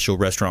 the official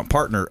restaurant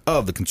partner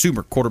of the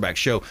Consumer Quarterback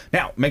Show.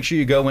 Now, make sure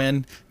you go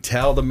in,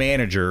 tell the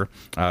manager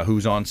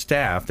who's on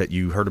staff that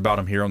you heard about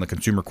him here on the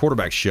Consumer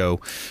Quarterback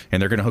Show,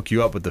 and they're going to hook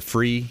you up with the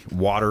free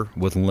water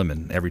with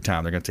lemon every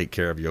time. They're going to take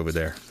care of you over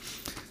there.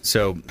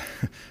 So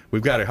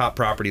we've got a hot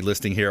property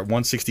listing here at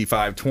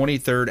 165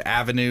 23rd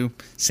Avenue,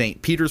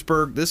 St.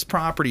 Petersburg. This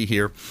property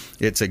here,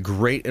 it's a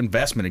great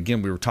investment.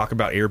 Again, we were talking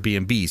about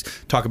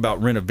Airbnbs, talk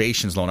about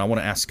renovations loan. I want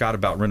to ask Scott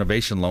about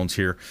renovation loans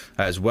here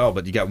as well.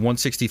 But you got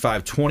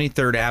 165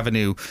 23rd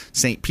Avenue,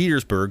 St.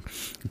 Petersburg,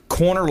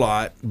 corner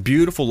lot,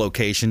 beautiful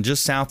location,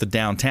 just south of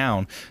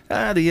downtown.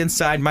 The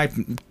inside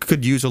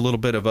could use a little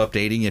bit of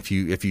updating if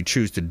you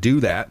choose to do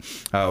that.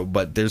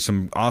 But there's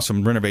some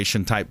awesome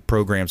renovation type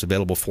programs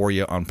available for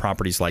you on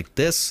properties like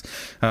this.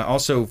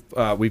 Also,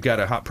 we've got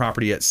a hot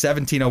property at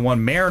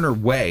 1701 Mariner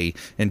Way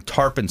in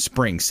Tarpon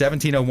Springs.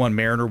 1701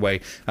 Mariner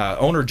Way.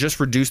 Owner just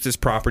reduced this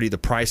property. The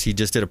price, he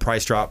just did a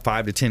price drop,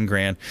 $5 to $10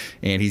 grand,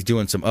 and he's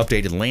doing some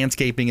updated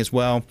landscaping as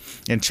well.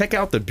 And check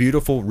out the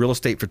beautiful real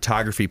estate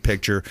photography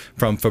picture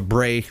from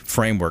Fabre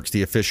Frameworks,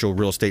 the official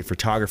real estate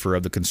photographer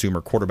of the Consumer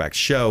Quarterback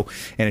Show.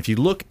 And if you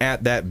look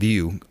at that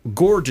view,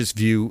 gorgeous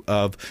view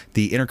of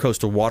the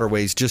intercoastal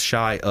waterways just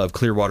shy of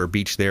Clearwater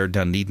Beach there,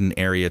 Dunedin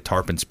area,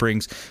 Tarpon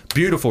Springs.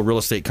 Beautiful real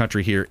estate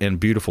country here in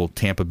beautiful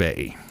Tampa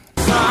Bay.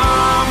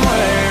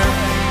 Somewhere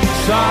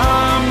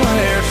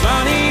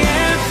sunny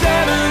and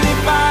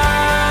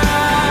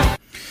 75.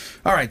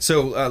 All right,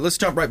 so let's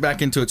jump right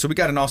back into it. So we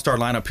got an all-star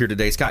lineup here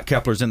today. Scott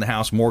Kepler's in the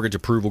house, Mortgage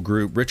Approval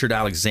Group, Richard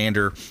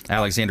Alexander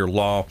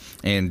Law,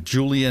 and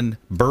Julian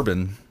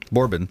Bourbon,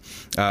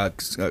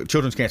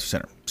 Children's Cancer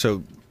Center.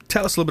 So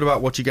tell us a little bit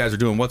about what you guys are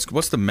doing.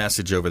 What's the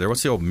message over there?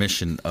 What's the old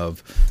mission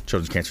of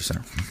Children's Cancer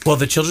Center? Well,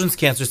 the Children's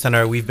Cancer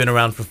Center, we've been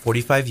around for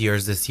 45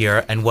 years this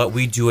year, and what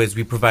we do is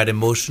we provide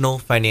emotional,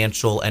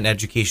 financial, and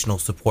educational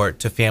support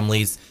to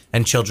families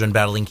and children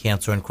battling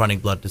cancer and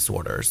chronic blood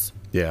disorders.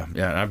 Yeah.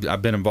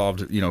 I've been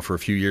involved, for a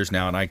few years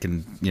now, and I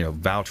can,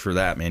 vouch for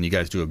that, man. You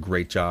guys do a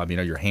great job.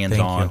 You're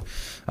hands-on.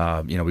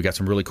 We got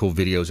some really cool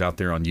videos out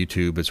there on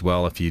YouTube as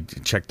well. If you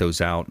check those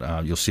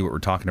out, you'll see what we're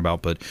talking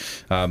about. But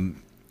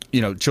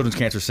Children's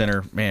Cancer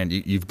Center, man,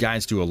 you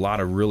guys do a lot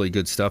of really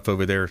good stuff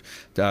over there.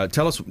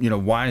 Tell us,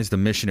 why is the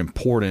mission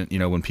important,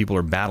 when people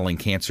are battling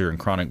cancer and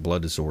chronic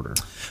blood disorder?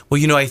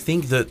 Well, I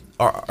think that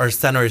our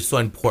center is so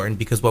important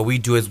because what we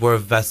do is we're a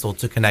vessel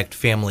to connect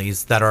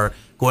families that are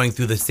going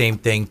through the same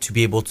thing to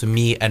be able to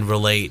meet and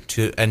relate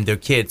to, and their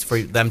kids, for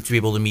them to be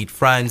able to meet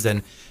friends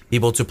and be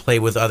able to play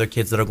with other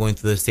kids that are going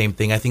through the same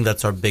thing. I think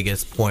that's our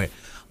biggest point.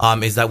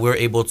 Is that we're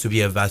able to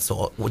be a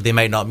vessel. They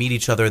might not meet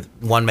each other.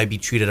 One might be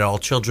treated at All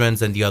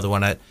Children's and the other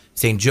one at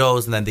St.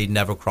 Joe's, and then they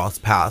never cross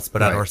paths.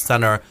 But at our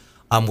center,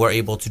 we're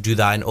able to do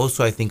that. And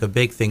also, I think a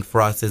big thing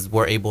for us is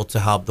we're able to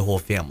help the whole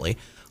family.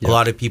 A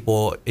lot of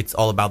people, it's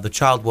all about the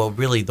child. Well,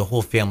 really, the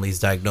whole family is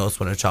diagnosed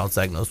when a child's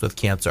diagnosed with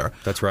cancer.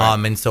 That's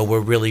right. And so we're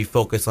really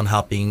focused on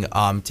helping,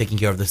 taking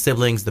care of the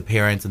siblings, the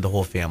parents, and the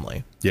whole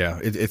family. Yeah,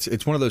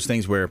 it's one of those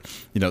things where,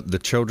 the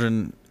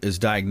children is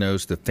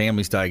diagnosed, the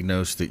family's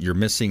diagnosed, that you're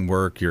missing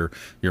work, you're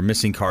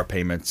missing car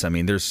payments. I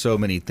mean, there's so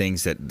many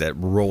things that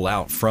roll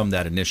out from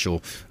that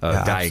initial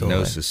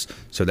diagnosis.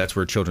 So that's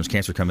where children's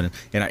cancer coming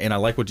in. And I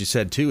like what you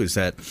said too, is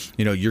that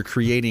you're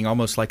creating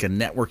almost like a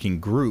networking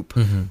group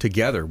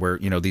together, where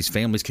these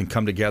families can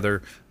come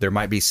together. There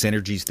might be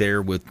synergies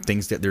there with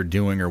things that they're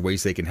doing, or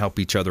ways they can help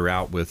each other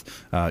out with,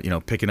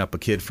 picking up a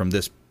kid from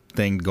this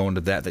thing going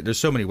to that. There's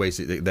so many ways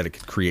that it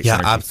could create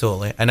synergy.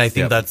 Absolutely. And I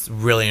think that's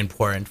really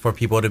important for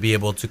people to be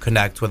able to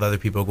connect with other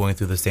people going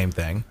through the same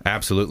thing.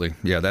 Absolutely.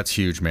 Yeah, that's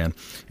huge, man.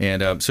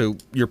 And so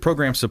your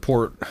program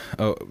support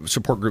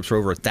groups for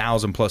over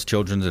 1,000 plus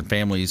children and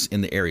families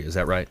in the area. Is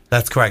that right?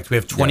 That's correct. We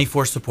have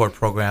 24 support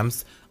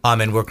programs.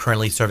 And we're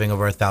currently serving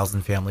over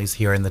 1,000 families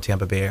here in the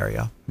Tampa Bay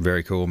area.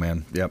 Very cool,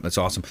 man. Yep, that's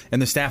awesome.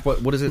 And the staff,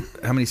 what is it?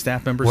 How many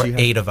staff members do you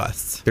have? 8 of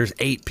us. There's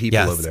 8 people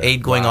over there.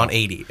 8 going on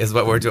 80 is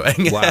what we're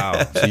doing.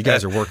 Wow. So you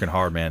guys are working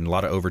hard, man. A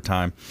lot of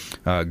overtime.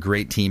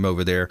 Great team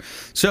over there.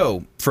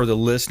 So for the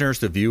listeners,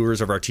 the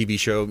viewers of our TV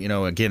show,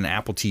 again,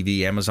 Apple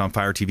TV, Amazon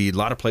Fire TV, a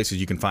lot of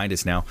places you can find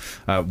us now.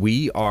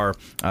 We are,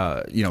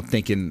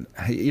 thinking,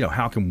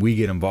 how can we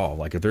get involved?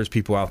 Like if there's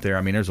people out there,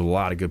 I mean, there's a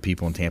lot of good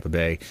people in Tampa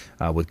Bay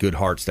with good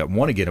hearts that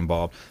want to get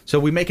involved. So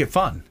we make it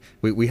fun.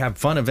 We have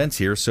fun events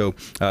here. So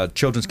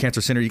Children's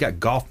Cancer Center, you got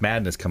Golf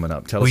Madness coming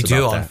up. Tell us about that.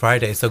 We do on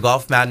Friday. So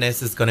Golf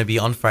Madness is going to be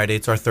on Friday.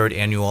 It's our 3rd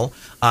annual.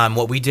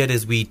 What we did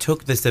is we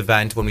took this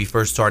event when we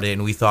first started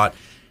and we thought,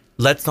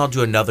 let's not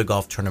do another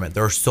golf tournament.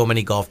 There are so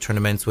many golf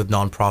tournaments with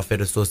nonprofit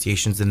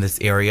associations in this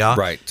area.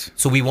 Right.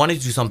 So we wanted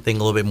to do something a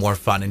little bit more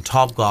fun. And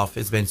Top Golf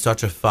has been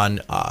such a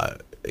fun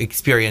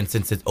experience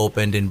since it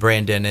opened in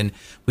Brandon, and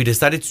we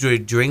decided to do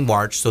it during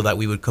March so that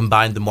we would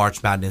combine the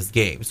March Madness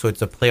game. So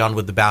it's a play on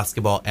with the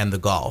basketball and the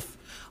golf.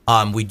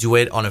 We do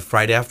it on a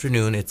Friday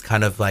afternoon. It's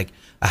kind of like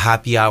a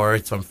happy hour.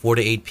 It's from 4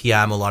 to 8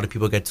 p.m. A lot of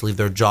people get to leave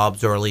their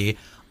jobs early.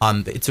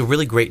 It's a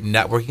really great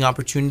networking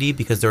opportunity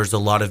because there's a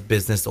lot of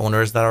business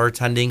owners that are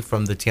attending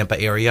from the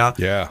Tampa area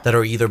that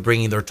are either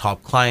bringing their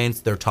top clients,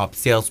 their top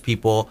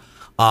salespeople.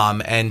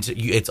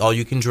 It's all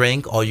you can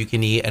drink, all you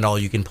can eat, and all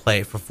you can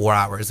play for 4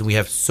 hours. And we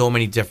have so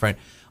many different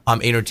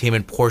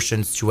entertainment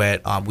portions to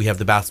it. We have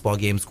the basketball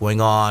games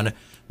going on.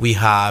 We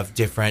have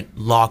different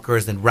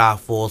lockers and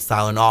raffles,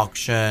 silent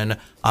auction.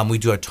 We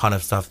do a ton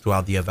of stuff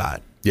throughout the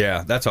event.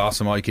 Yeah, that's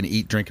awesome. All you can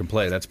eat, drink, and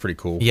play. That's pretty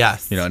cool.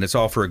 Yes. And it's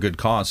all for a good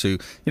cause. So,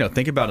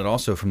 think about it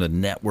also from the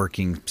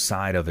networking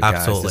side of it, guys.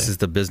 Absolutely. This is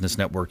the business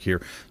network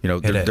here.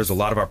 There's a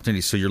lot of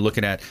opportunities. So you're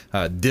looking at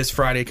this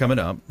Friday coming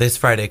up. This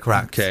Friday,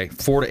 correct. Okay,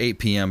 4 to 8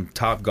 p.m.,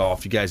 Top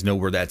Golf. You guys know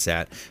where that's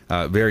at.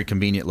 Very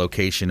convenient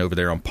location over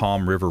there on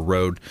Palm River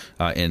Road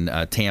in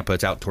Tampa.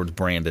 It's out towards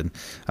Brandon.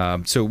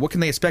 So what can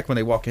they expect when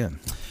they walk in?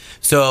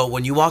 So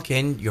when you walk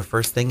in, your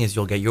first thing is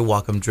you'll get your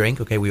welcome drink.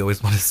 Okay, we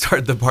always want to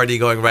start the party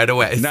going right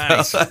away.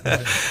 Nice.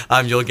 So,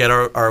 you'll get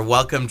our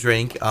welcome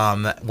drink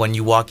when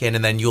you walk in,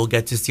 and then you'll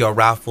get to see our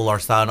raffle, our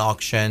silent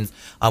auctions.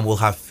 We'll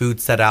have food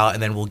set out,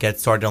 and then we'll get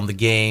started on the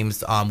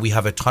games. We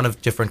have a ton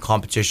of different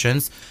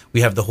competitions.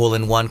 We have the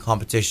hole-in-one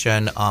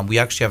competition. We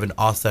actually have an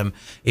awesome,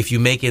 if you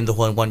make it in the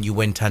hole-in-one, you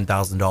win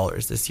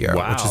 $10,000 this year,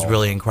 which is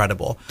really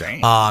incredible.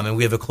 Dang. And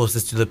we have a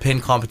closest to the pin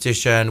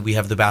competition. We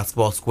have the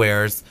basketball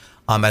squares.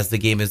 As the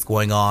game is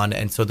going on.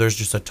 And so there's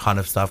just a ton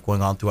of stuff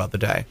going on throughout the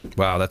day.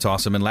 Wow, that's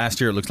awesome. And last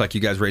year, it looks like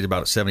you guys raised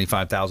about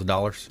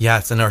 $75,000.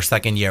 Yes, in our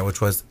second year,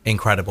 which was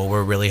incredible.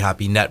 We're really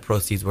happy. Net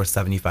proceeds were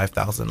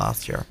 $75,000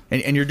 last year.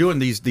 And you're doing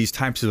these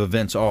types of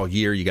events all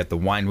year. You got the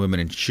Wine, Women,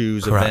 and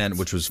Shoes event,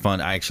 which was fun.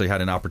 I actually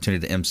had an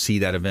opportunity to MC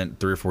that event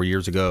 3 or 4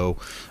 years ago.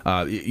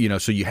 So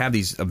you have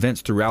these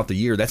events throughout the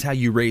year. That's how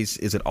you raise,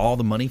 is it all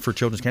the money for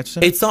Children's Cancer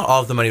Center? It's not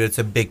all of the money, but it's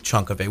a big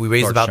chunk of it. We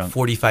raise about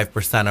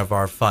 45% of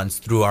our funds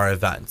through our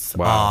events.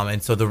 Wow.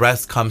 And so the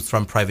rest comes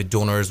from private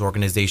donors,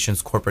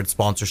 organizations, corporate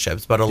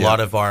sponsorships. But a lot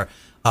of our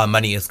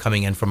money is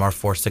coming in from our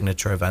 4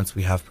 signature events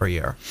we have per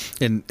year.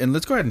 And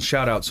let's go ahead and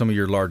shout out some of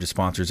your largest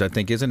sponsors. I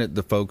think, isn't it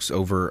the folks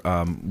over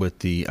with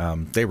the,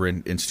 they were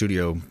in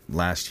studio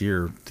last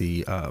year,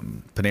 the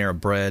Panera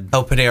Bread.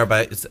 Oh,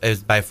 Panera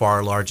is by far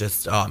our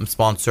largest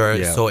sponsor.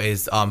 Yeah. So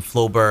is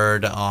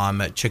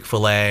Flowbird,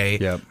 Chick-fil-A,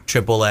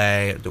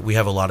 AAA. We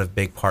have a lot of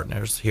big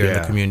partners here in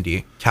the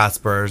community.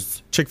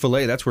 Casper's.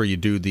 Chick-fil-A, that's where you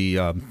do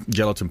the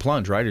gelatin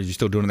plunge, right? Are you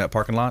still doing it in that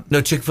parking lot?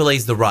 No, Chick-fil-A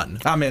is the run.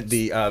 I meant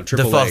the AAA.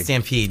 The Fall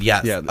Stampede,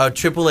 yes. Yeah.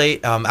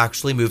 AAA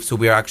actually moved, so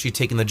we are actually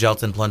taking the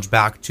gelatin plunge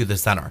back to the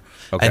center.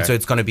 Okay. And so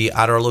it's going to be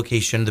at our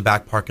location, the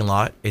back parking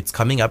lot. It's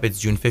coming up. It's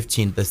June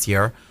 15th this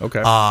year.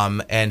 Okay.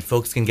 And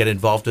folks can get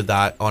involved with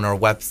that on our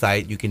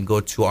website. You can go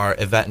to our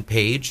event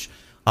page.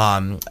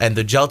 And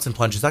the gelatin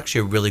plunge is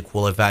actually a really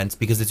cool event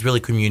because it's really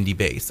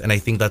community-based. And I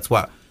think that's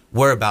what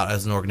we're about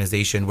as an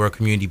organization. We're a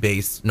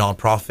community-based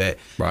nonprofit.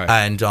 Right.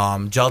 And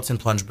Gelatin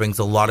Plunge brings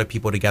a lot of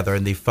people together,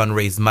 and they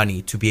fundraise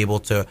money to be able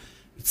to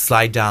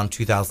slide down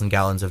 2,000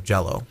 gallons of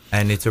Jell-O,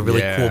 and it's a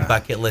really cool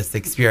bucket list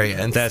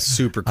experience. That's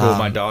super cool.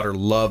 My daughter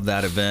loved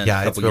that event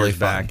a couple really years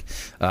back.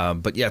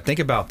 But yeah, think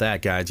about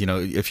that, guys. You know,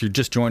 if you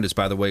just joined us,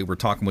 by the way, we're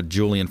talking with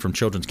Julian from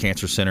Children's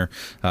Cancer Center,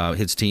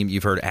 his team.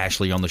 You've heard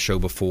Ashley on the show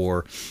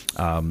before.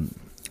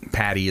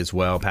 Patty as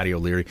well, Patty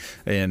O'Leary,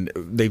 and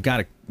they've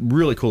got a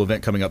really cool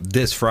event coming up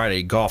this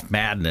Friday, Golf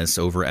Madness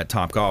over at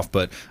Top Golf.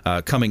 But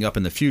coming up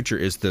in the future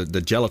is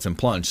the gelatin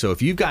plunge. So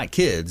if you've got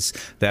kids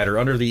that are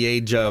under the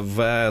age of,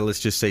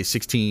 let's just say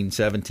 16,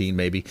 17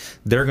 maybe,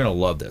 they're going to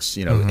love this.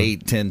 You know,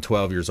 8, 10,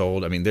 12 years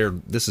old. I mean,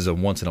 this is a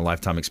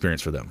once-in-a-lifetime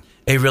experience for them.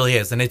 It really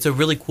is, and it's a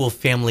really cool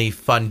family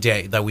fun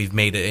day that we've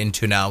made it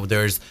into now.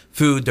 There's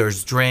food,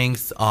 there's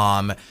drinks,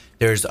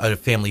 there's a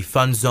family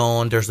fun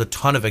zone, there's a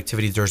ton of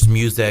activities, there's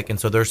music, and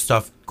so there's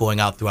stuff going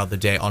out throughout the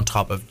day on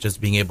top of just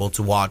being able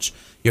to watch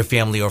your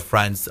family or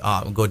friends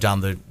go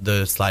down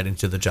the slide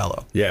into the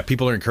Jell-O. Yeah,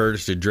 people are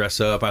encouraged to dress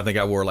up. I think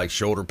I wore like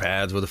shoulder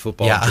pads with a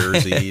football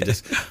jersey,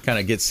 just kind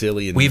of get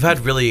silly. And we've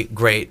had really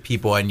great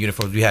people in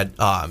uniforms. We had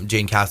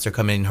Jane Castor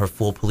come in her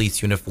full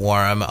police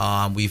uniform.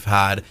 We've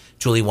had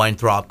Julie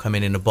Weintraub come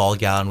in a ball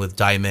gown with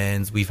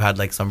diamonds. We've had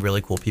like some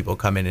really cool people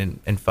come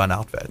in fun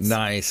outfits.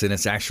 Nice, and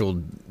it's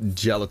actual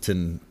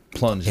gelatin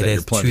plunge. It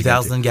is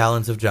 2,000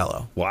 gallons of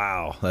Jell-O.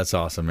 Wow, that's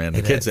awesome, man.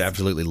 The kids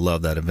absolutely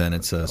love that event.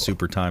 It's a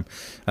super time.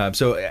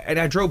 And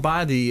I drove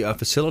by the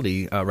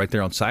facility right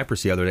there on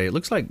Cypress the other day. It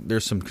looks like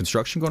there's some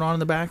construction going on in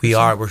the back.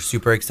 We're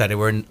super excited.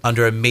 We're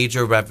under a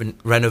major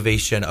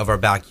renovation of our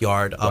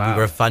backyard. We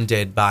were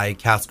funded by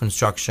Cass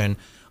Construction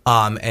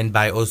and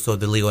by also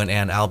the Leo and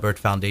Ann Albert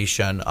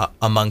Foundation,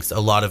 amongst a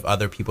lot of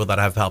other people that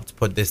have helped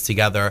put this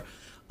together.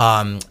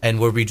 And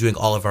we're redoing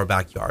all of our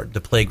backyard,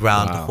 the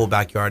playground, the whole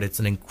backyard. It's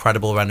an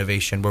incredible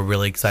renovation. We're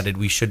really excited.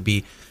 We should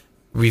be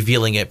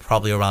revealing it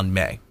probably around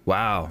May.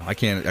 Wow, I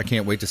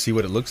can't wait to see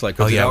what it looks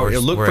like. Oh yeah, it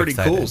looked pretty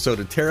excited. Cool. So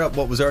to tear up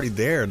what was already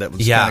there, that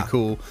was kind of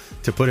cool.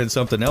 To put in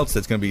something else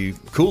that's going to be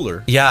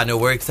cooler. Yeah, no,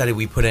 we're excited.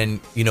 We put in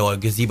a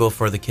gazebo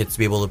for the kids to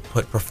be able to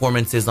put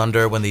performances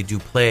under when they do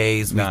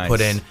plays. We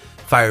put in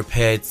fire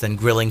pits and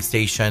grilling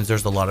stations.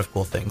 There's a lot of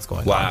cool things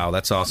going on. Wow,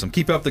 that's awesome.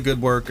 Keep up the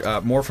good work.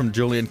 More from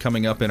Julian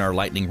coming up in our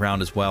lightning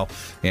round as well.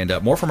 And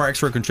more from our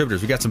expert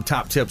contributors. We got some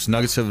top tips,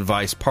 nuggets of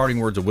advice, parting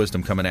words of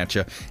wisdom coming at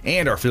you,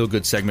 and our feel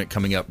good segment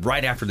coming up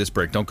right after this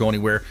break. Don't go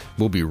anywhere.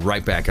 We'll be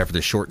right back after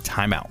this short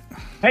timeout.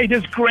 Hey,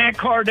 this is Grant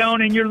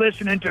Cardone, and you're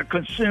listening to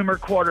Consumer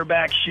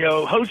Quarterback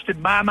Show,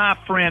 hosted by my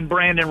friend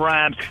Brandon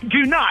Rhymes.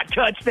 Do not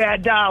touch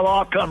that dial.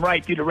 I'll come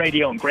right through the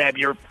radio and grab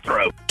your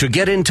throat. To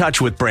get in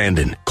touch with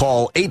Brandon,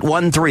 call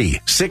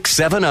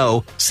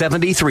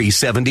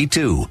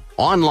 813-670-7372.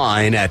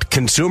 Online at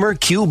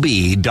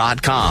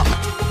consumerqb.com.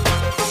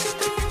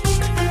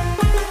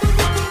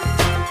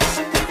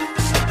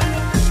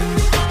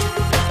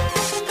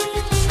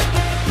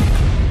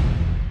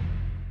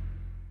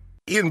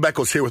 Ian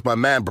Beckles here with my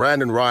man,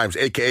 Brandon Rhymes,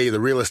 a.k.a. the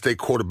real estate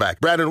quarterback.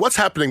 Brandon, what's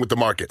happening with the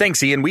market?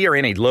 Thanks, Ian. We are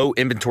in a low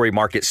inventory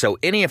market, so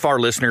any of our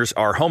listeners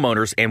are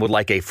homeowners and would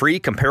like a free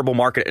comparable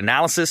market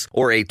analysis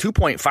or a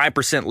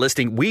 2.5%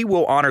 listing, we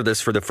will honor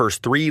this for the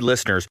first 3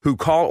 listeners who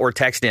call or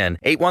text in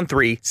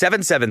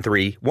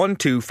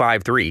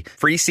 813-773-1253.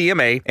 Free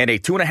CMA and a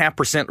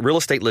 2.5% real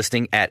estate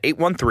listing at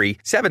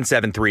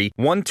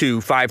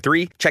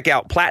 813-773-1253. Check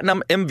out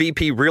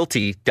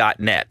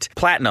PlatinumMVPRealty.net.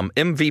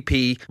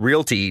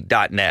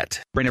 PlatinumMVPRealty.net.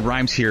 Brandon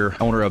Rhymes here,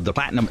 owner of the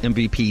Platinum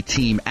MVP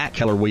team at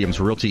Keller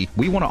Williams Realty.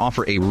 We want to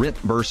offer a rent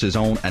versus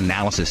own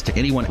analysis to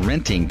anyone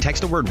renting.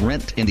 Text the word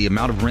rent and the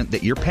amount of rent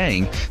that you're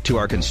paying to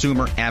our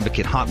consumer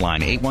advocate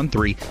hotline,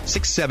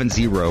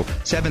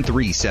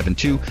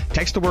 813-670-7372.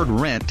 Text the word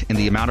rent and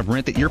the amount of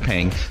rent that you're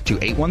paying to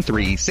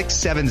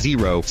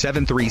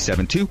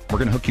 813-670-7372. We're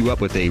going to hook you up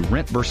with a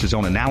rent versus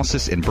own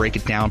analysis and break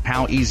it down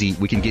how easy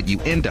we can get you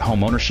into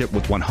home ownership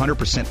with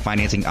 100%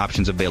 financing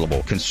options available.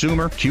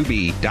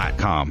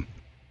 ConsumerQB.com.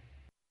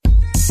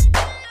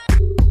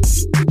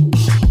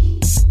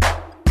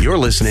 You're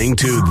listening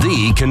to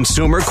the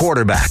consumer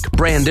quarterback,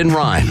 Brandon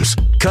Rhymes,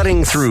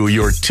 cutting through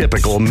your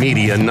typical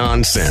media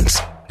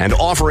nonsense and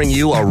offering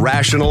you a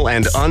rational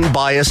and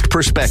unbiased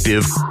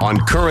perspective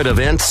on current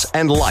events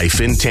and life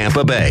in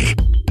Tampa Bay.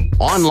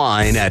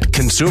 Online at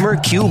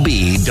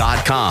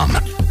consumerqb.com.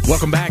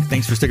 Welcome back.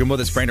 Thanks for sticking with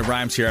us. Brandon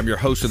Rhymes here. I'm your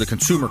host of the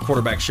Consumer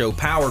Quarterback Show,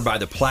 powered by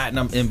the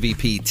Platinum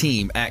MVP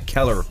team at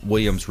Keller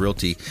Williams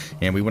Realty.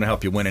 And we want to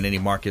help you win in any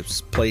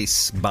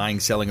marketplace, buying,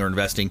 selling, or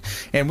investing.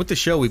 And with the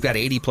show, we've got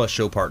 80-plus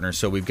show partners.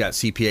 So we've got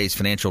CPAs,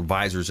 financial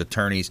advisors,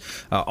 attorneys,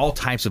 all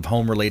types of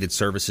home-related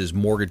services,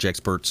 mortgage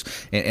experts,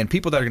 and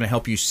people that are going to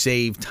help you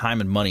save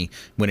time and money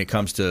when it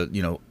comes to,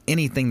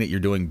 anything that you're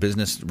doing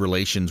business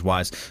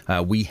relations-wise.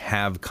 We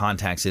have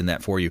contacts in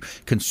that for you.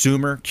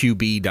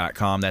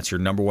 ConsumerQB.com. That's your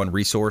number one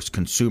resource course,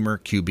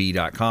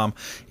 consumerqb.com,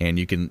 and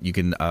you can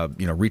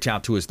reach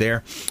out to us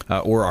there,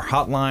 or our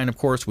hotline. Of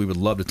course, we would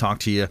love to talk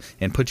to you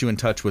and put you in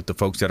touch with the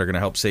folks that are going to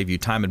help save you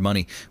time and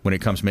money when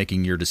it comes to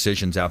making your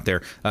decisions out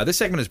there. This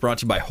segment is brought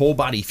to you by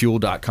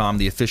WholeBodyFuel.com,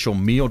 the official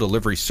meal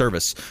delivery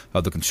service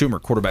of the Consumer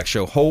Quarterback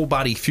Show.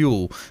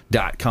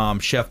 WholeBodyFuel.com,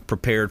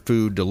 chef-prepared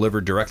food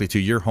delivered directly to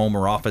your home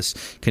or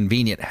office.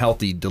 Convenient,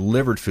 healthy,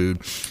 delivered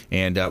food.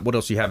 And what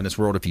else do you have in this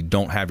world if you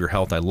don't have your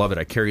health? I love it.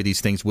 I carry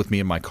these things with me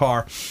in my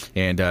car,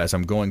 and as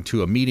I'm going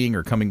to a meeting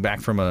or coming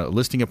back from a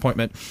listing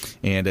appointment,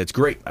 and it's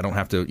great. I don't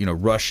have to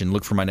rush and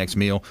look for my next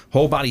meal.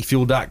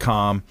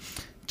 WholeBodyFuel.com.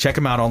 Check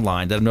them out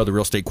online. Let them know the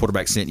Real Estate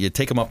Quarterback sent you.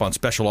 Take them up on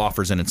special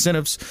offers and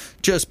incentives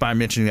just by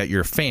mentioning that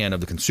you're a fan of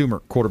the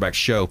Consumer Quarterback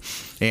Show.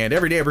 And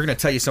every day we're going to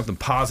tell you something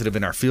positive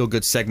in our Feel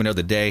Good segment of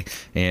the day.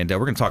 And we're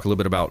going to talk a little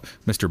bit about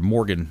Mr.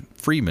 Morgan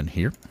Freeman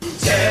here.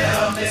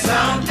 Tell me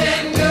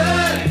something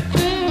good.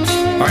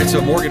 All right,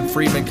 so Morgan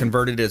Freeman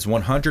converted his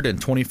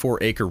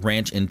 124-acre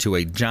ranch into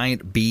a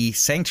giant bee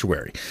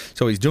sanctuary.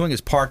 So he's doing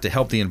his part to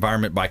help the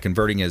environment by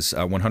converting his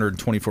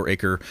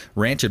 124-acre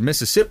ranch in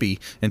Mississippi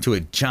into a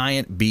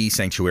giant bee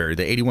sanctuary.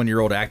 The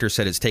 81-year-old actor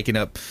said it's taken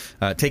up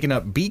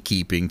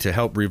beekeeping to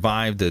help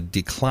revive the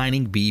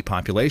declining bee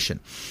population.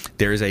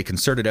 There is a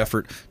concerted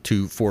effort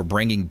for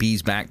bringing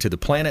bees back to the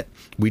planet.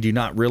 We do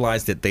not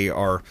realize that they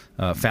are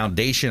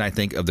foundation, I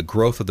think, of the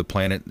growth of the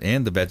planet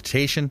and the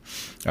vegetation.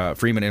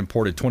 Freeman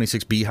imported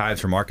 26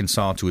 beehives from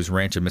Arkansas to his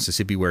ranch in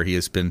Mississippi, where he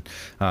has been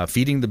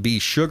feeding the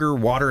bees sugar,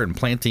 water, and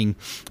planting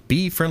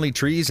bee-friendly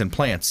trees and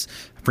plants.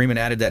 Freeman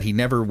added that he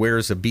never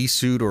wears a bee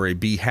suit or a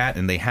bee hat,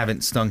 and they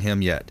haven't stung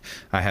him yet.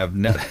 I have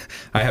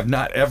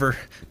not ever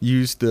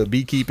used the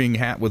beekeeping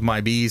hat with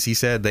my bees. He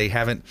said they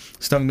haven't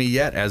stung me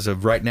yet. As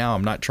of right now,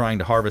 I'm not trying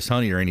to harvest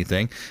honey or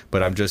anything,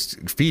 but I'm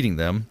just feeding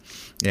them.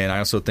 And I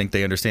also think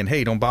they understand,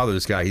 hey, don't bother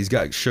this guy. He's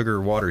got sugar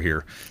or water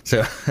here.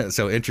 So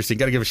interesting.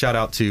 Got to give a shout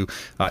out to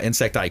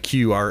Insect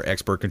IQ, our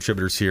expert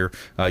contributors here.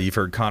 You've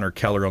heard Connor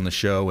Keller on the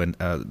show and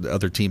the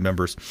other team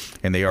members,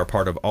 and they are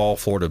part of All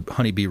Florida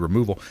Honeybee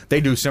Removal.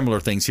 They do similar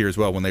things here as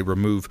well when they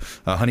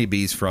remove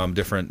honeybees from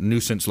different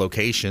nuisance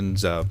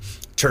locations,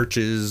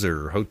 churches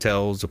or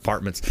hotels,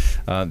 apartments.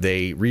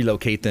 They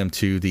relocate them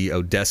to the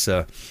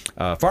Odessa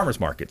farmers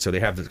market. So they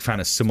have the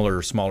kind of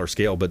similar, smaller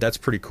scale, but that's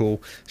pretty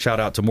cool. Shout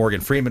out to Morgan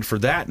Freeman for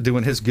that,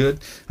 doing his good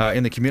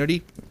in the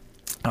community.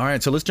 All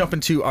right, so let's jump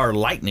into our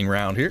lightning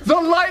round here. The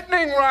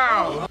lightning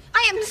round.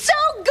 I am so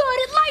good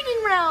at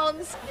lightning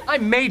rounds. I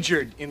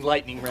majored in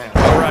lightning rounds.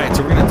 All right,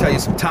 so we're going to tell you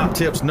some top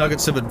tips,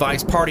 nuggets of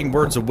advice, parting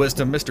words of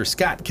wisdom. Mr.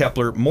 Scott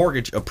Kepler,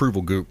 Mortgage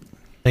Approval Group.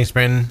 Thanks,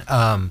 Brandon.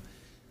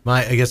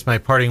 I guess my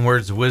parting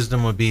words of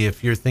wisdom would be,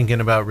 if you're thinking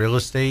about real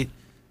estate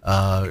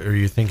or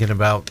you're thinking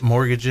about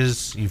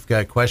mortgages, you've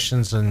got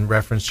questions in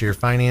reference to your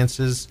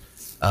finances,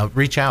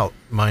 reach out.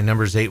 My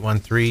number is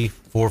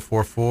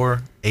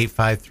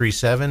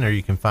 813-444-8537, or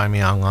you can find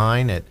me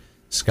online at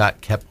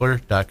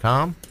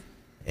scottkepler.com.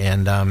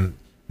 And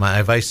my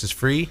advice is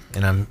free,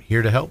 and I'm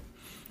here to help.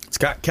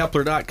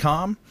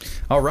 scottkepler.com.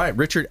 All right,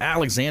 Richard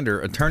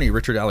Alexander, attorney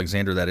Richard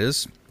Alexander, that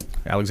is,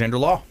 Alexander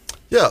Law.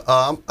 Yeah,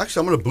 actually,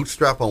 I'm going to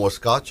bootstrap on what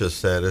Scott just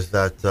said, is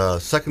that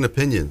second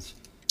opinions.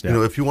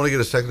 Yeah. If you want to get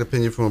a second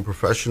opinion from a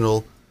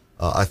professional,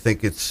 I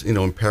think it's,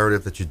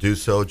 imperative that you do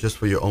so just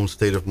for your own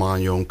state of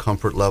mind, your own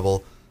comfort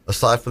level.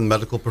 Aside from the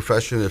medical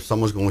profession, if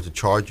someone's going to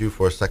charge you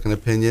for a second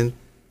opinion,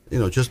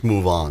 just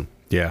move on.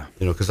 Yeah.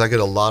 Because I get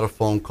a lot of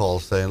phone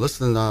calls saying,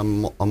 listen,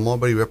 I'm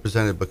already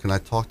represented, but can I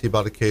talk to you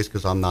about a case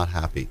because I'm not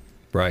happy?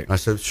 Right. And I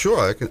said, sure,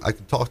 I can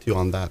talk to you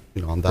on that,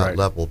 right.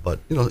 level.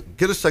 But,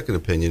 get a second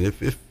opinion.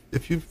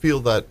 If you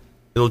feel that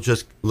it'll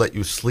just let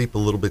you sleep a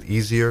little bit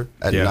easier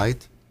at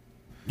night,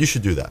 you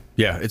should do that.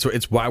 Yeah,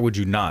 it's why would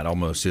you not,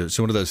 almost. It's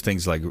one of those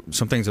things, like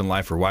some things in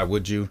life are why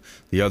would you,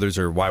 the others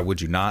are why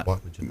would you not. Why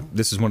would you not?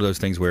 This is one of those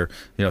things where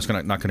it's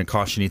not going to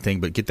cost you anything,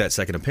 but get that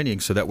second opinion,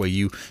 so that way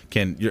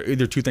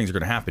either two things are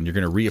going to happen. You're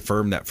going to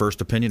reaffirm that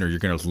first opinion, or you're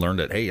going to learn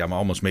that, hey, I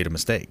almost made a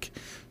mistake.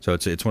 So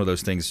it's one of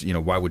those things,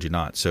 why would you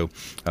not? So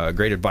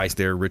great advice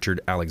there,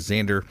 Richard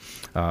Alexander.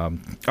 All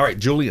right,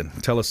 Julian,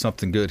 tell us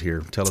something good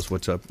here. Tell us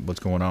what's up, what's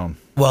going on.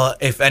 Well,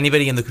 if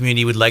anybody in the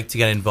community would like to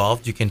get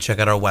involved, you can check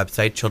out our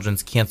website,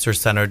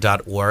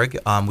 childrenscancercenter.org.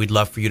 We'd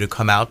love for you to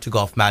come out to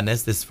Golf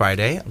Madness this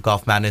Friday.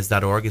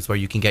 Golfmadness.org is where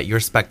you can get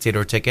your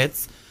spectator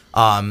tickets.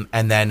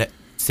 And then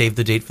save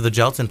the date for the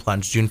gelatin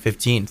plunge, June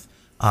 15th.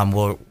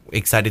 We're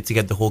excited to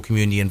get the whole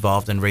community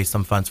involved and raise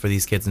some funds for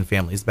these kids and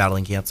families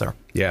battling cancer.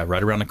 Yeah,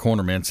 right around the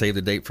corner, man. Save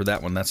the date for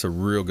that one. That's a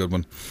real good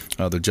one.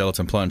 The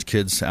gelatin plunge.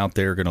 Kids out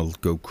there are going to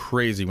go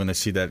crazy when they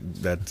see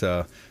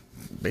that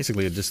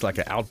basically just like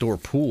an outdoor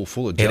pool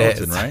full of It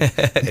gelatin, is. right?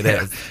 It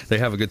is. They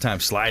have a good time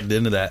sliding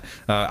into that.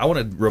 I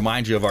want to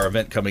remind you of our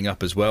event coming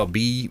up as well.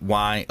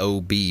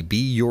 BYOB,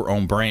 Be Your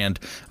Own Brand.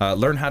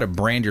 Learn how to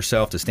brand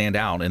yourself to stand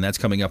out, and that's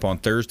coming up on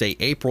Thursday,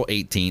 April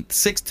 18th,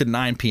 6 to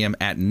 9 p.m.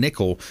 at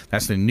Nickel.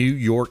 That's the New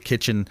York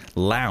Kitchen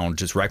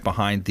Lounge. It's right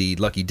behind the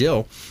Lucky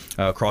Dill,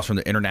 across from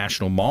the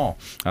International Mall.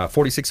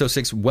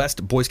 4606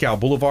 West Boy Scout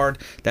Boulevard.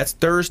 That's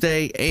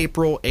Thursday,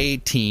 April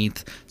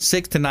 18th,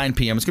 6 to 9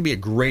 p.m. It's going to be a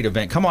great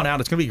event. Come on out.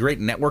 It's going to be great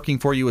networking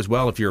for you as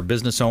well. If you're a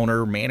business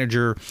owner,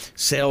 manager,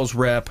 sales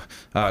rep,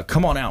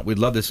 come on out. We'd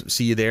love to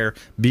see you there.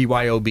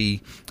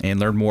 BYOB, and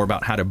learn more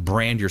about how to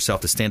brand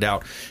yourself to stand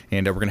out.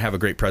 And we're going to have a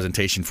great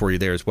presentation for you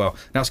there as well.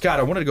 Now, Scott,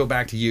 I wanted to go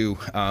back to you.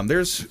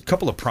 There's a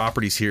couple of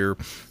properties here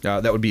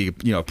that would be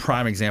a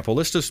prime example.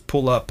 Let's just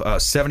pull up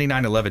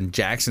 7911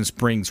 Jackson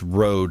Springs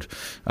Road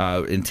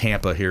in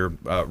Tampa here,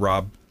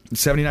 Rob.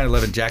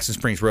 7911 Jackson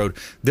Springs Road.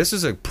 This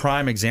is a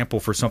prime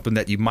example for something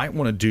that you might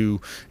want to do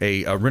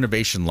a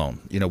renovation loan.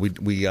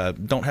 We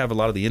don't have a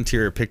lot of the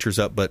interior pictures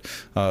up, but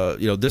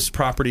this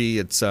property,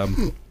 it's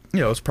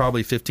it's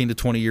probably 15 to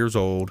 20 years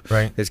old.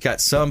 Right. It's got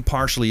some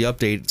partially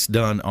updates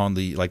done on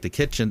the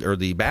kitchen or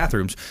the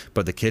bathrooms,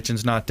 but the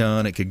kitchen's not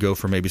done. It could go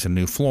for maybe some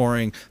new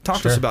flooring.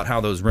 Talk to us about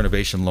how those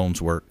renovation loans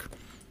work.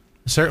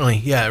 Certainly,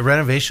 yeah.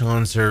 Renovation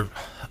loans are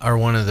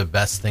one of the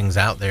best things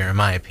out there, in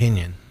my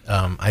opinion.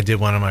 I did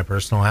one on my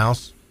personal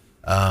house.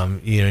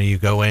 You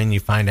go in, you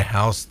find a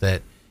house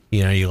that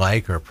you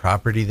like, or a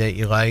property that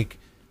you like,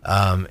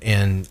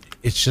 and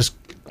it's just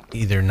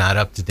either not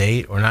up to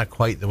date or not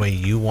quite the way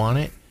you want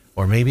it,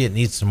 or maybe it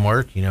needs some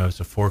work. It's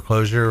a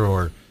foreclosure,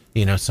 or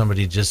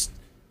somebody just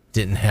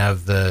didn't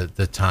have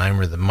the time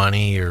or the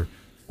money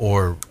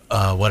or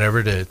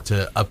whatever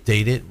to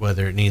update it,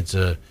 whether it needs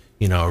a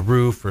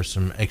roof or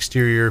some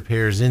exterior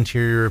repairs,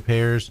 interior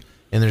repairs.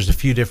 And there's a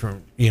few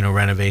different,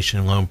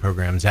 renovation loan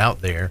programs out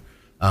there.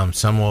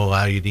 Some will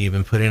allow you to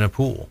even put in a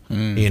pool,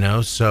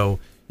 So,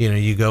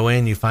 you go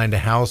in, you find a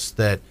house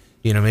that,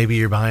 maybe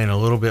you're buying a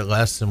little bit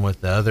less than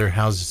what the other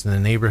houses in the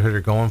neighborhood are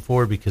going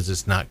for because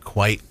it's not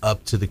quite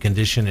up to the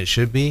condition it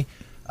should be.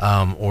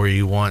 Or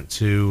you want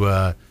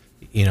to,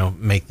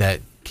 make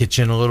that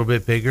kitchen a little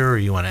bit bigger, or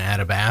you want to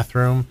add a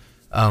bathroom.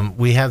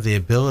 We have the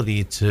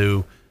ability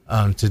to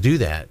do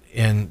that.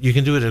 And you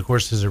can do it, of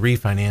course, as a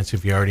refinance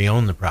if you already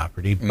own the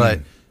property. But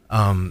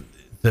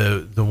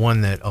the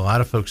one that a lot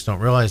of folks don't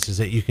realize is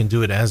that you can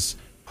do it as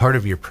part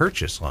of your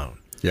purchase loan.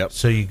 Yep.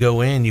 So you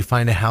go in, you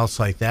find a house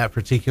like that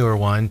particular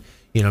one,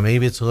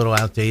 maybe it's a little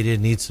outdated,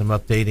 needs some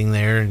updating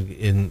there,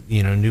 and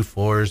new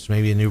floors,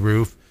 maybe a new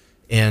roof.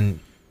 And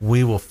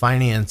we will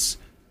finance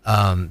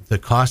the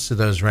cost of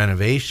those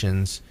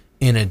renovations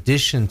in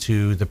addition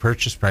to the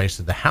purchase price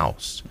of the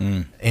house.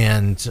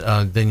 And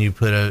then you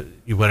put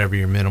whatever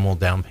your minimal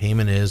down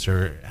payment is,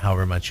 or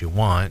however much you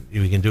want.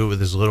 We can do it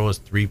with as little as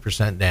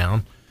 3%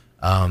 down.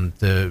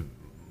 The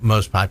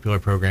most popular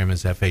program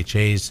is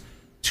FHA's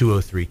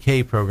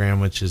 203K program,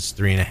 which is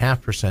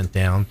 3.5%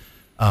 down.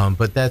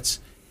 But that's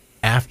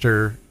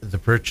after the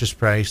purchase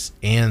price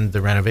and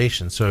the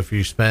renovation. So if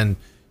you spend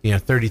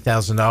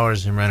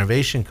 $30,000 in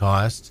renovation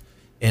costs,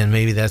 and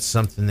maybe that's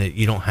something that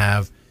you don't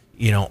have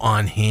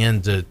on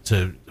hand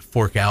to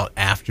fork out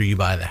after you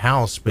buy the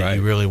house, but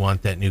you really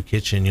want that new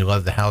kitchen, you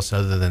love the house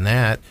other than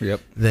that,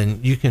 then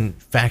you can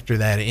factor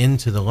that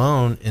into the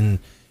loan. And,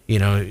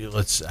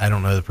 I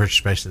don't know the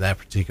purchase price of that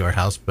particular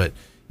house, but,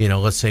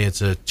 let's say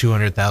it's a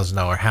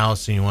 $200,000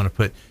 house and you want to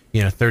put,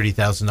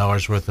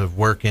 $30,000 worth of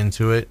work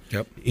into it,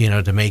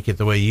 to make it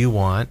the way you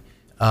want.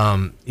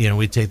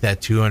 We take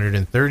that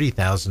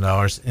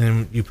 $230,000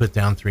 and you put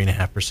down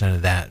 3.5%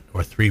 of that,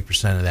 or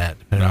 3% of that,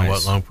 depending on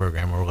what loan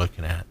program we're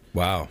looking at.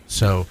 Wow.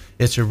 So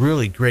it's a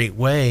really great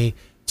way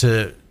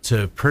to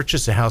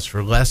purchase a house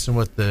for less than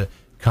what the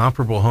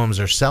comparable homes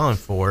are selling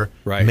for,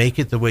 make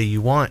it the way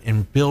you want,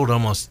 and build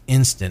almost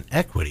instant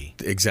equity.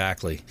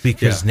 Exactly.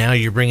 Because now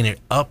you're bringing it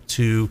up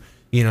to,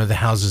 the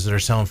houses that are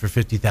selling for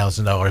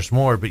 $50,000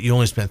 more, but you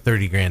only spent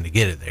 $30,000 to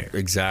get it there.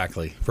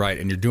 Exactly. Right.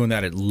 And you're doing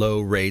that at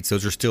low rates.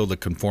 Those are still the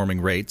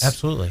conforming rates.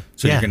 Absolutely.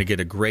 So you're going to get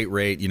a great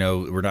rate.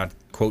 We're not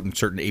quoting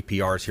certain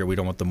APRs here. We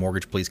don't want the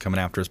mortgage police coming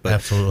after us, but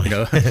absolutely.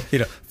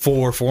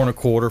 4, 4.25,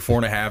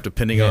 4.5,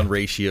 depending on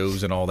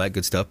ratios and all that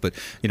good stuff. But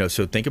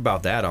so think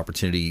about that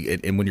opportunity.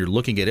 And when you're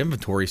looking at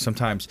inventory,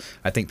 sometimes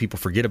I think people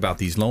forget about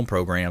these loan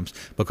programs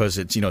because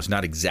it's it's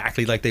not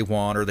exactly like they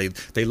want, or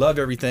they love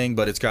everything,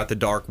 but it's got the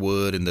dark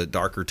wood and the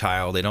darker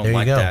tile. They don't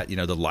like that.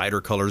 The lighter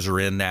colors are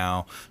in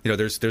now.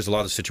 There's a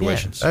lot of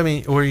situations. Yeah. I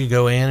mean, where you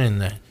go in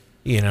and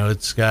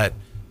it's got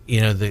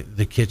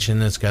the kitchen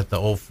that's got the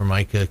old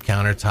Formica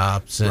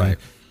countertops, and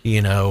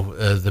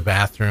the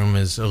bathroom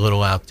is a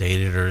little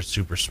outdated or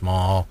super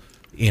small,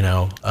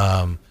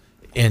 and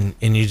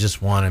you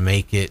just want to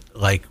make it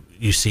like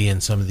you see in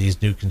some of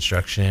these new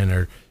construction,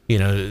 or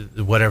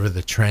whatever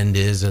the trend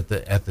is at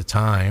the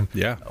time.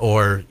 Yeah.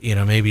 Or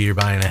maybe you're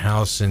buying a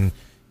house and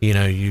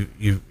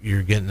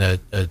you're getting a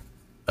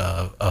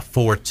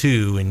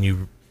 4.2, and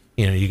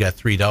you got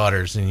 3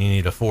 daughters and you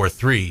need a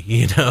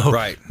 4-3,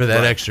 Right, for that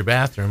right. extra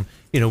bathroom,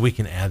 we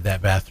can add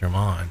that bathroom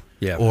on.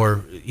 Yeah.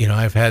 Or,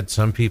 I've had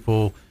some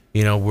people,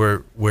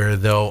 where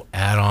they'll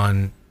add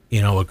on,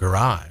 a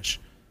garage.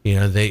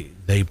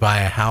 They buy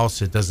a house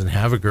that doesn't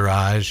have a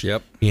garage.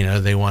 Yep.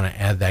 They want to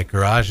add that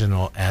garage, and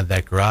they'll add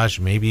that garage,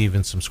 maybe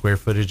even some square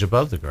footage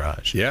above the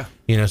garage. Yeah.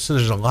 So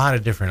there's a lot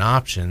of different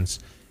options,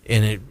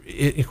 and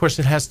it of course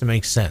it has to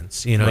make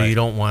sense. Right. You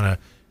don't want to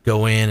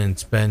go in and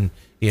spend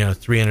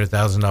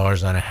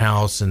 $300,000 on a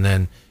house and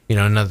then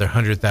another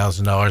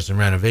 $100,000 in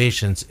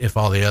renovations if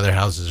all the other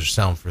houses are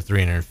selling for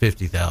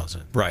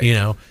 $350,000. Right.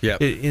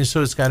 And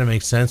so it's got to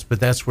make sense. But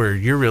that's where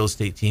your real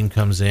estate team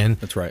comes in.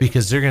 That's right.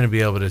 Because they're going to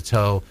be able to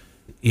tell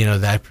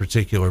that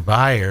particular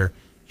buyer,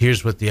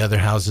 here's what the other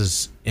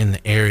houses in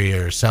the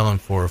area are selling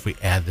for if we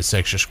add this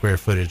extra square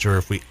footage or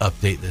if we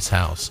update this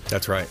house.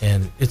 That's right.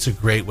 And it's a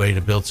great way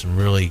to build some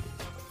really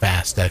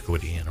fast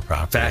equity in a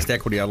property. Fast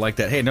equity, I like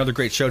that. Hey, another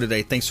great show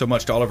today. Thanks so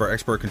much to all of our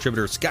expert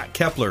contributors, Scott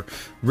Kepler,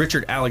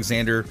 Richard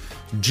Alexander,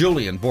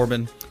 Julian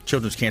Borbin,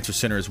 Children's Cancer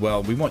Center as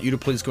well. We want you to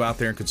please go out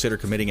there and consider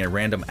committing a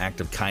random act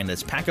of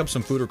kindness. Pack up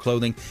some food or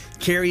clothing,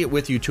 carry it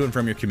with you to and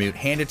from your commute,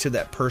 hand it to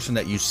that person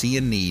that you see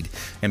in need,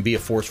 and be a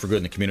force for good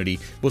in the community.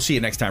 We'll see you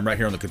next time right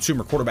here on the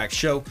Consumer Quarterback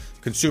Show,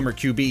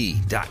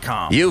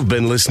 ConsumerQB.com. You've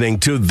been listening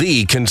to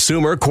the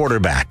Consumer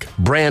Quarterback,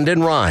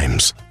 Brandon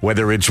Rhymes.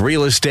 Whether it's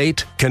real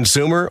estate,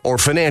 consumer, or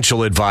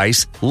financial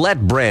advice,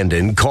 let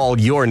Brandon call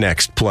your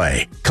next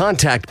play.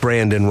 Contact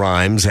Brandon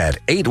Rhymes at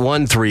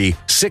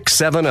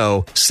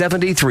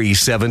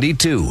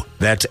 813-670-7372.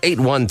 That's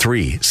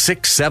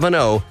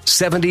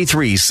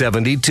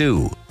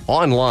 813-670-7372.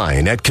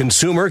 Online at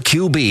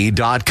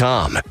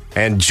ConsumerQB.com.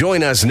 And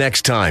join us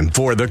next time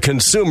for the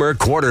Consumer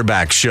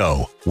Quarterback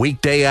Show,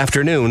 weekday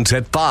afternoons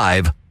at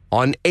 5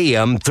 on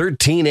AM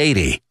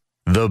 1380.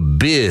 The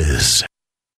Biz.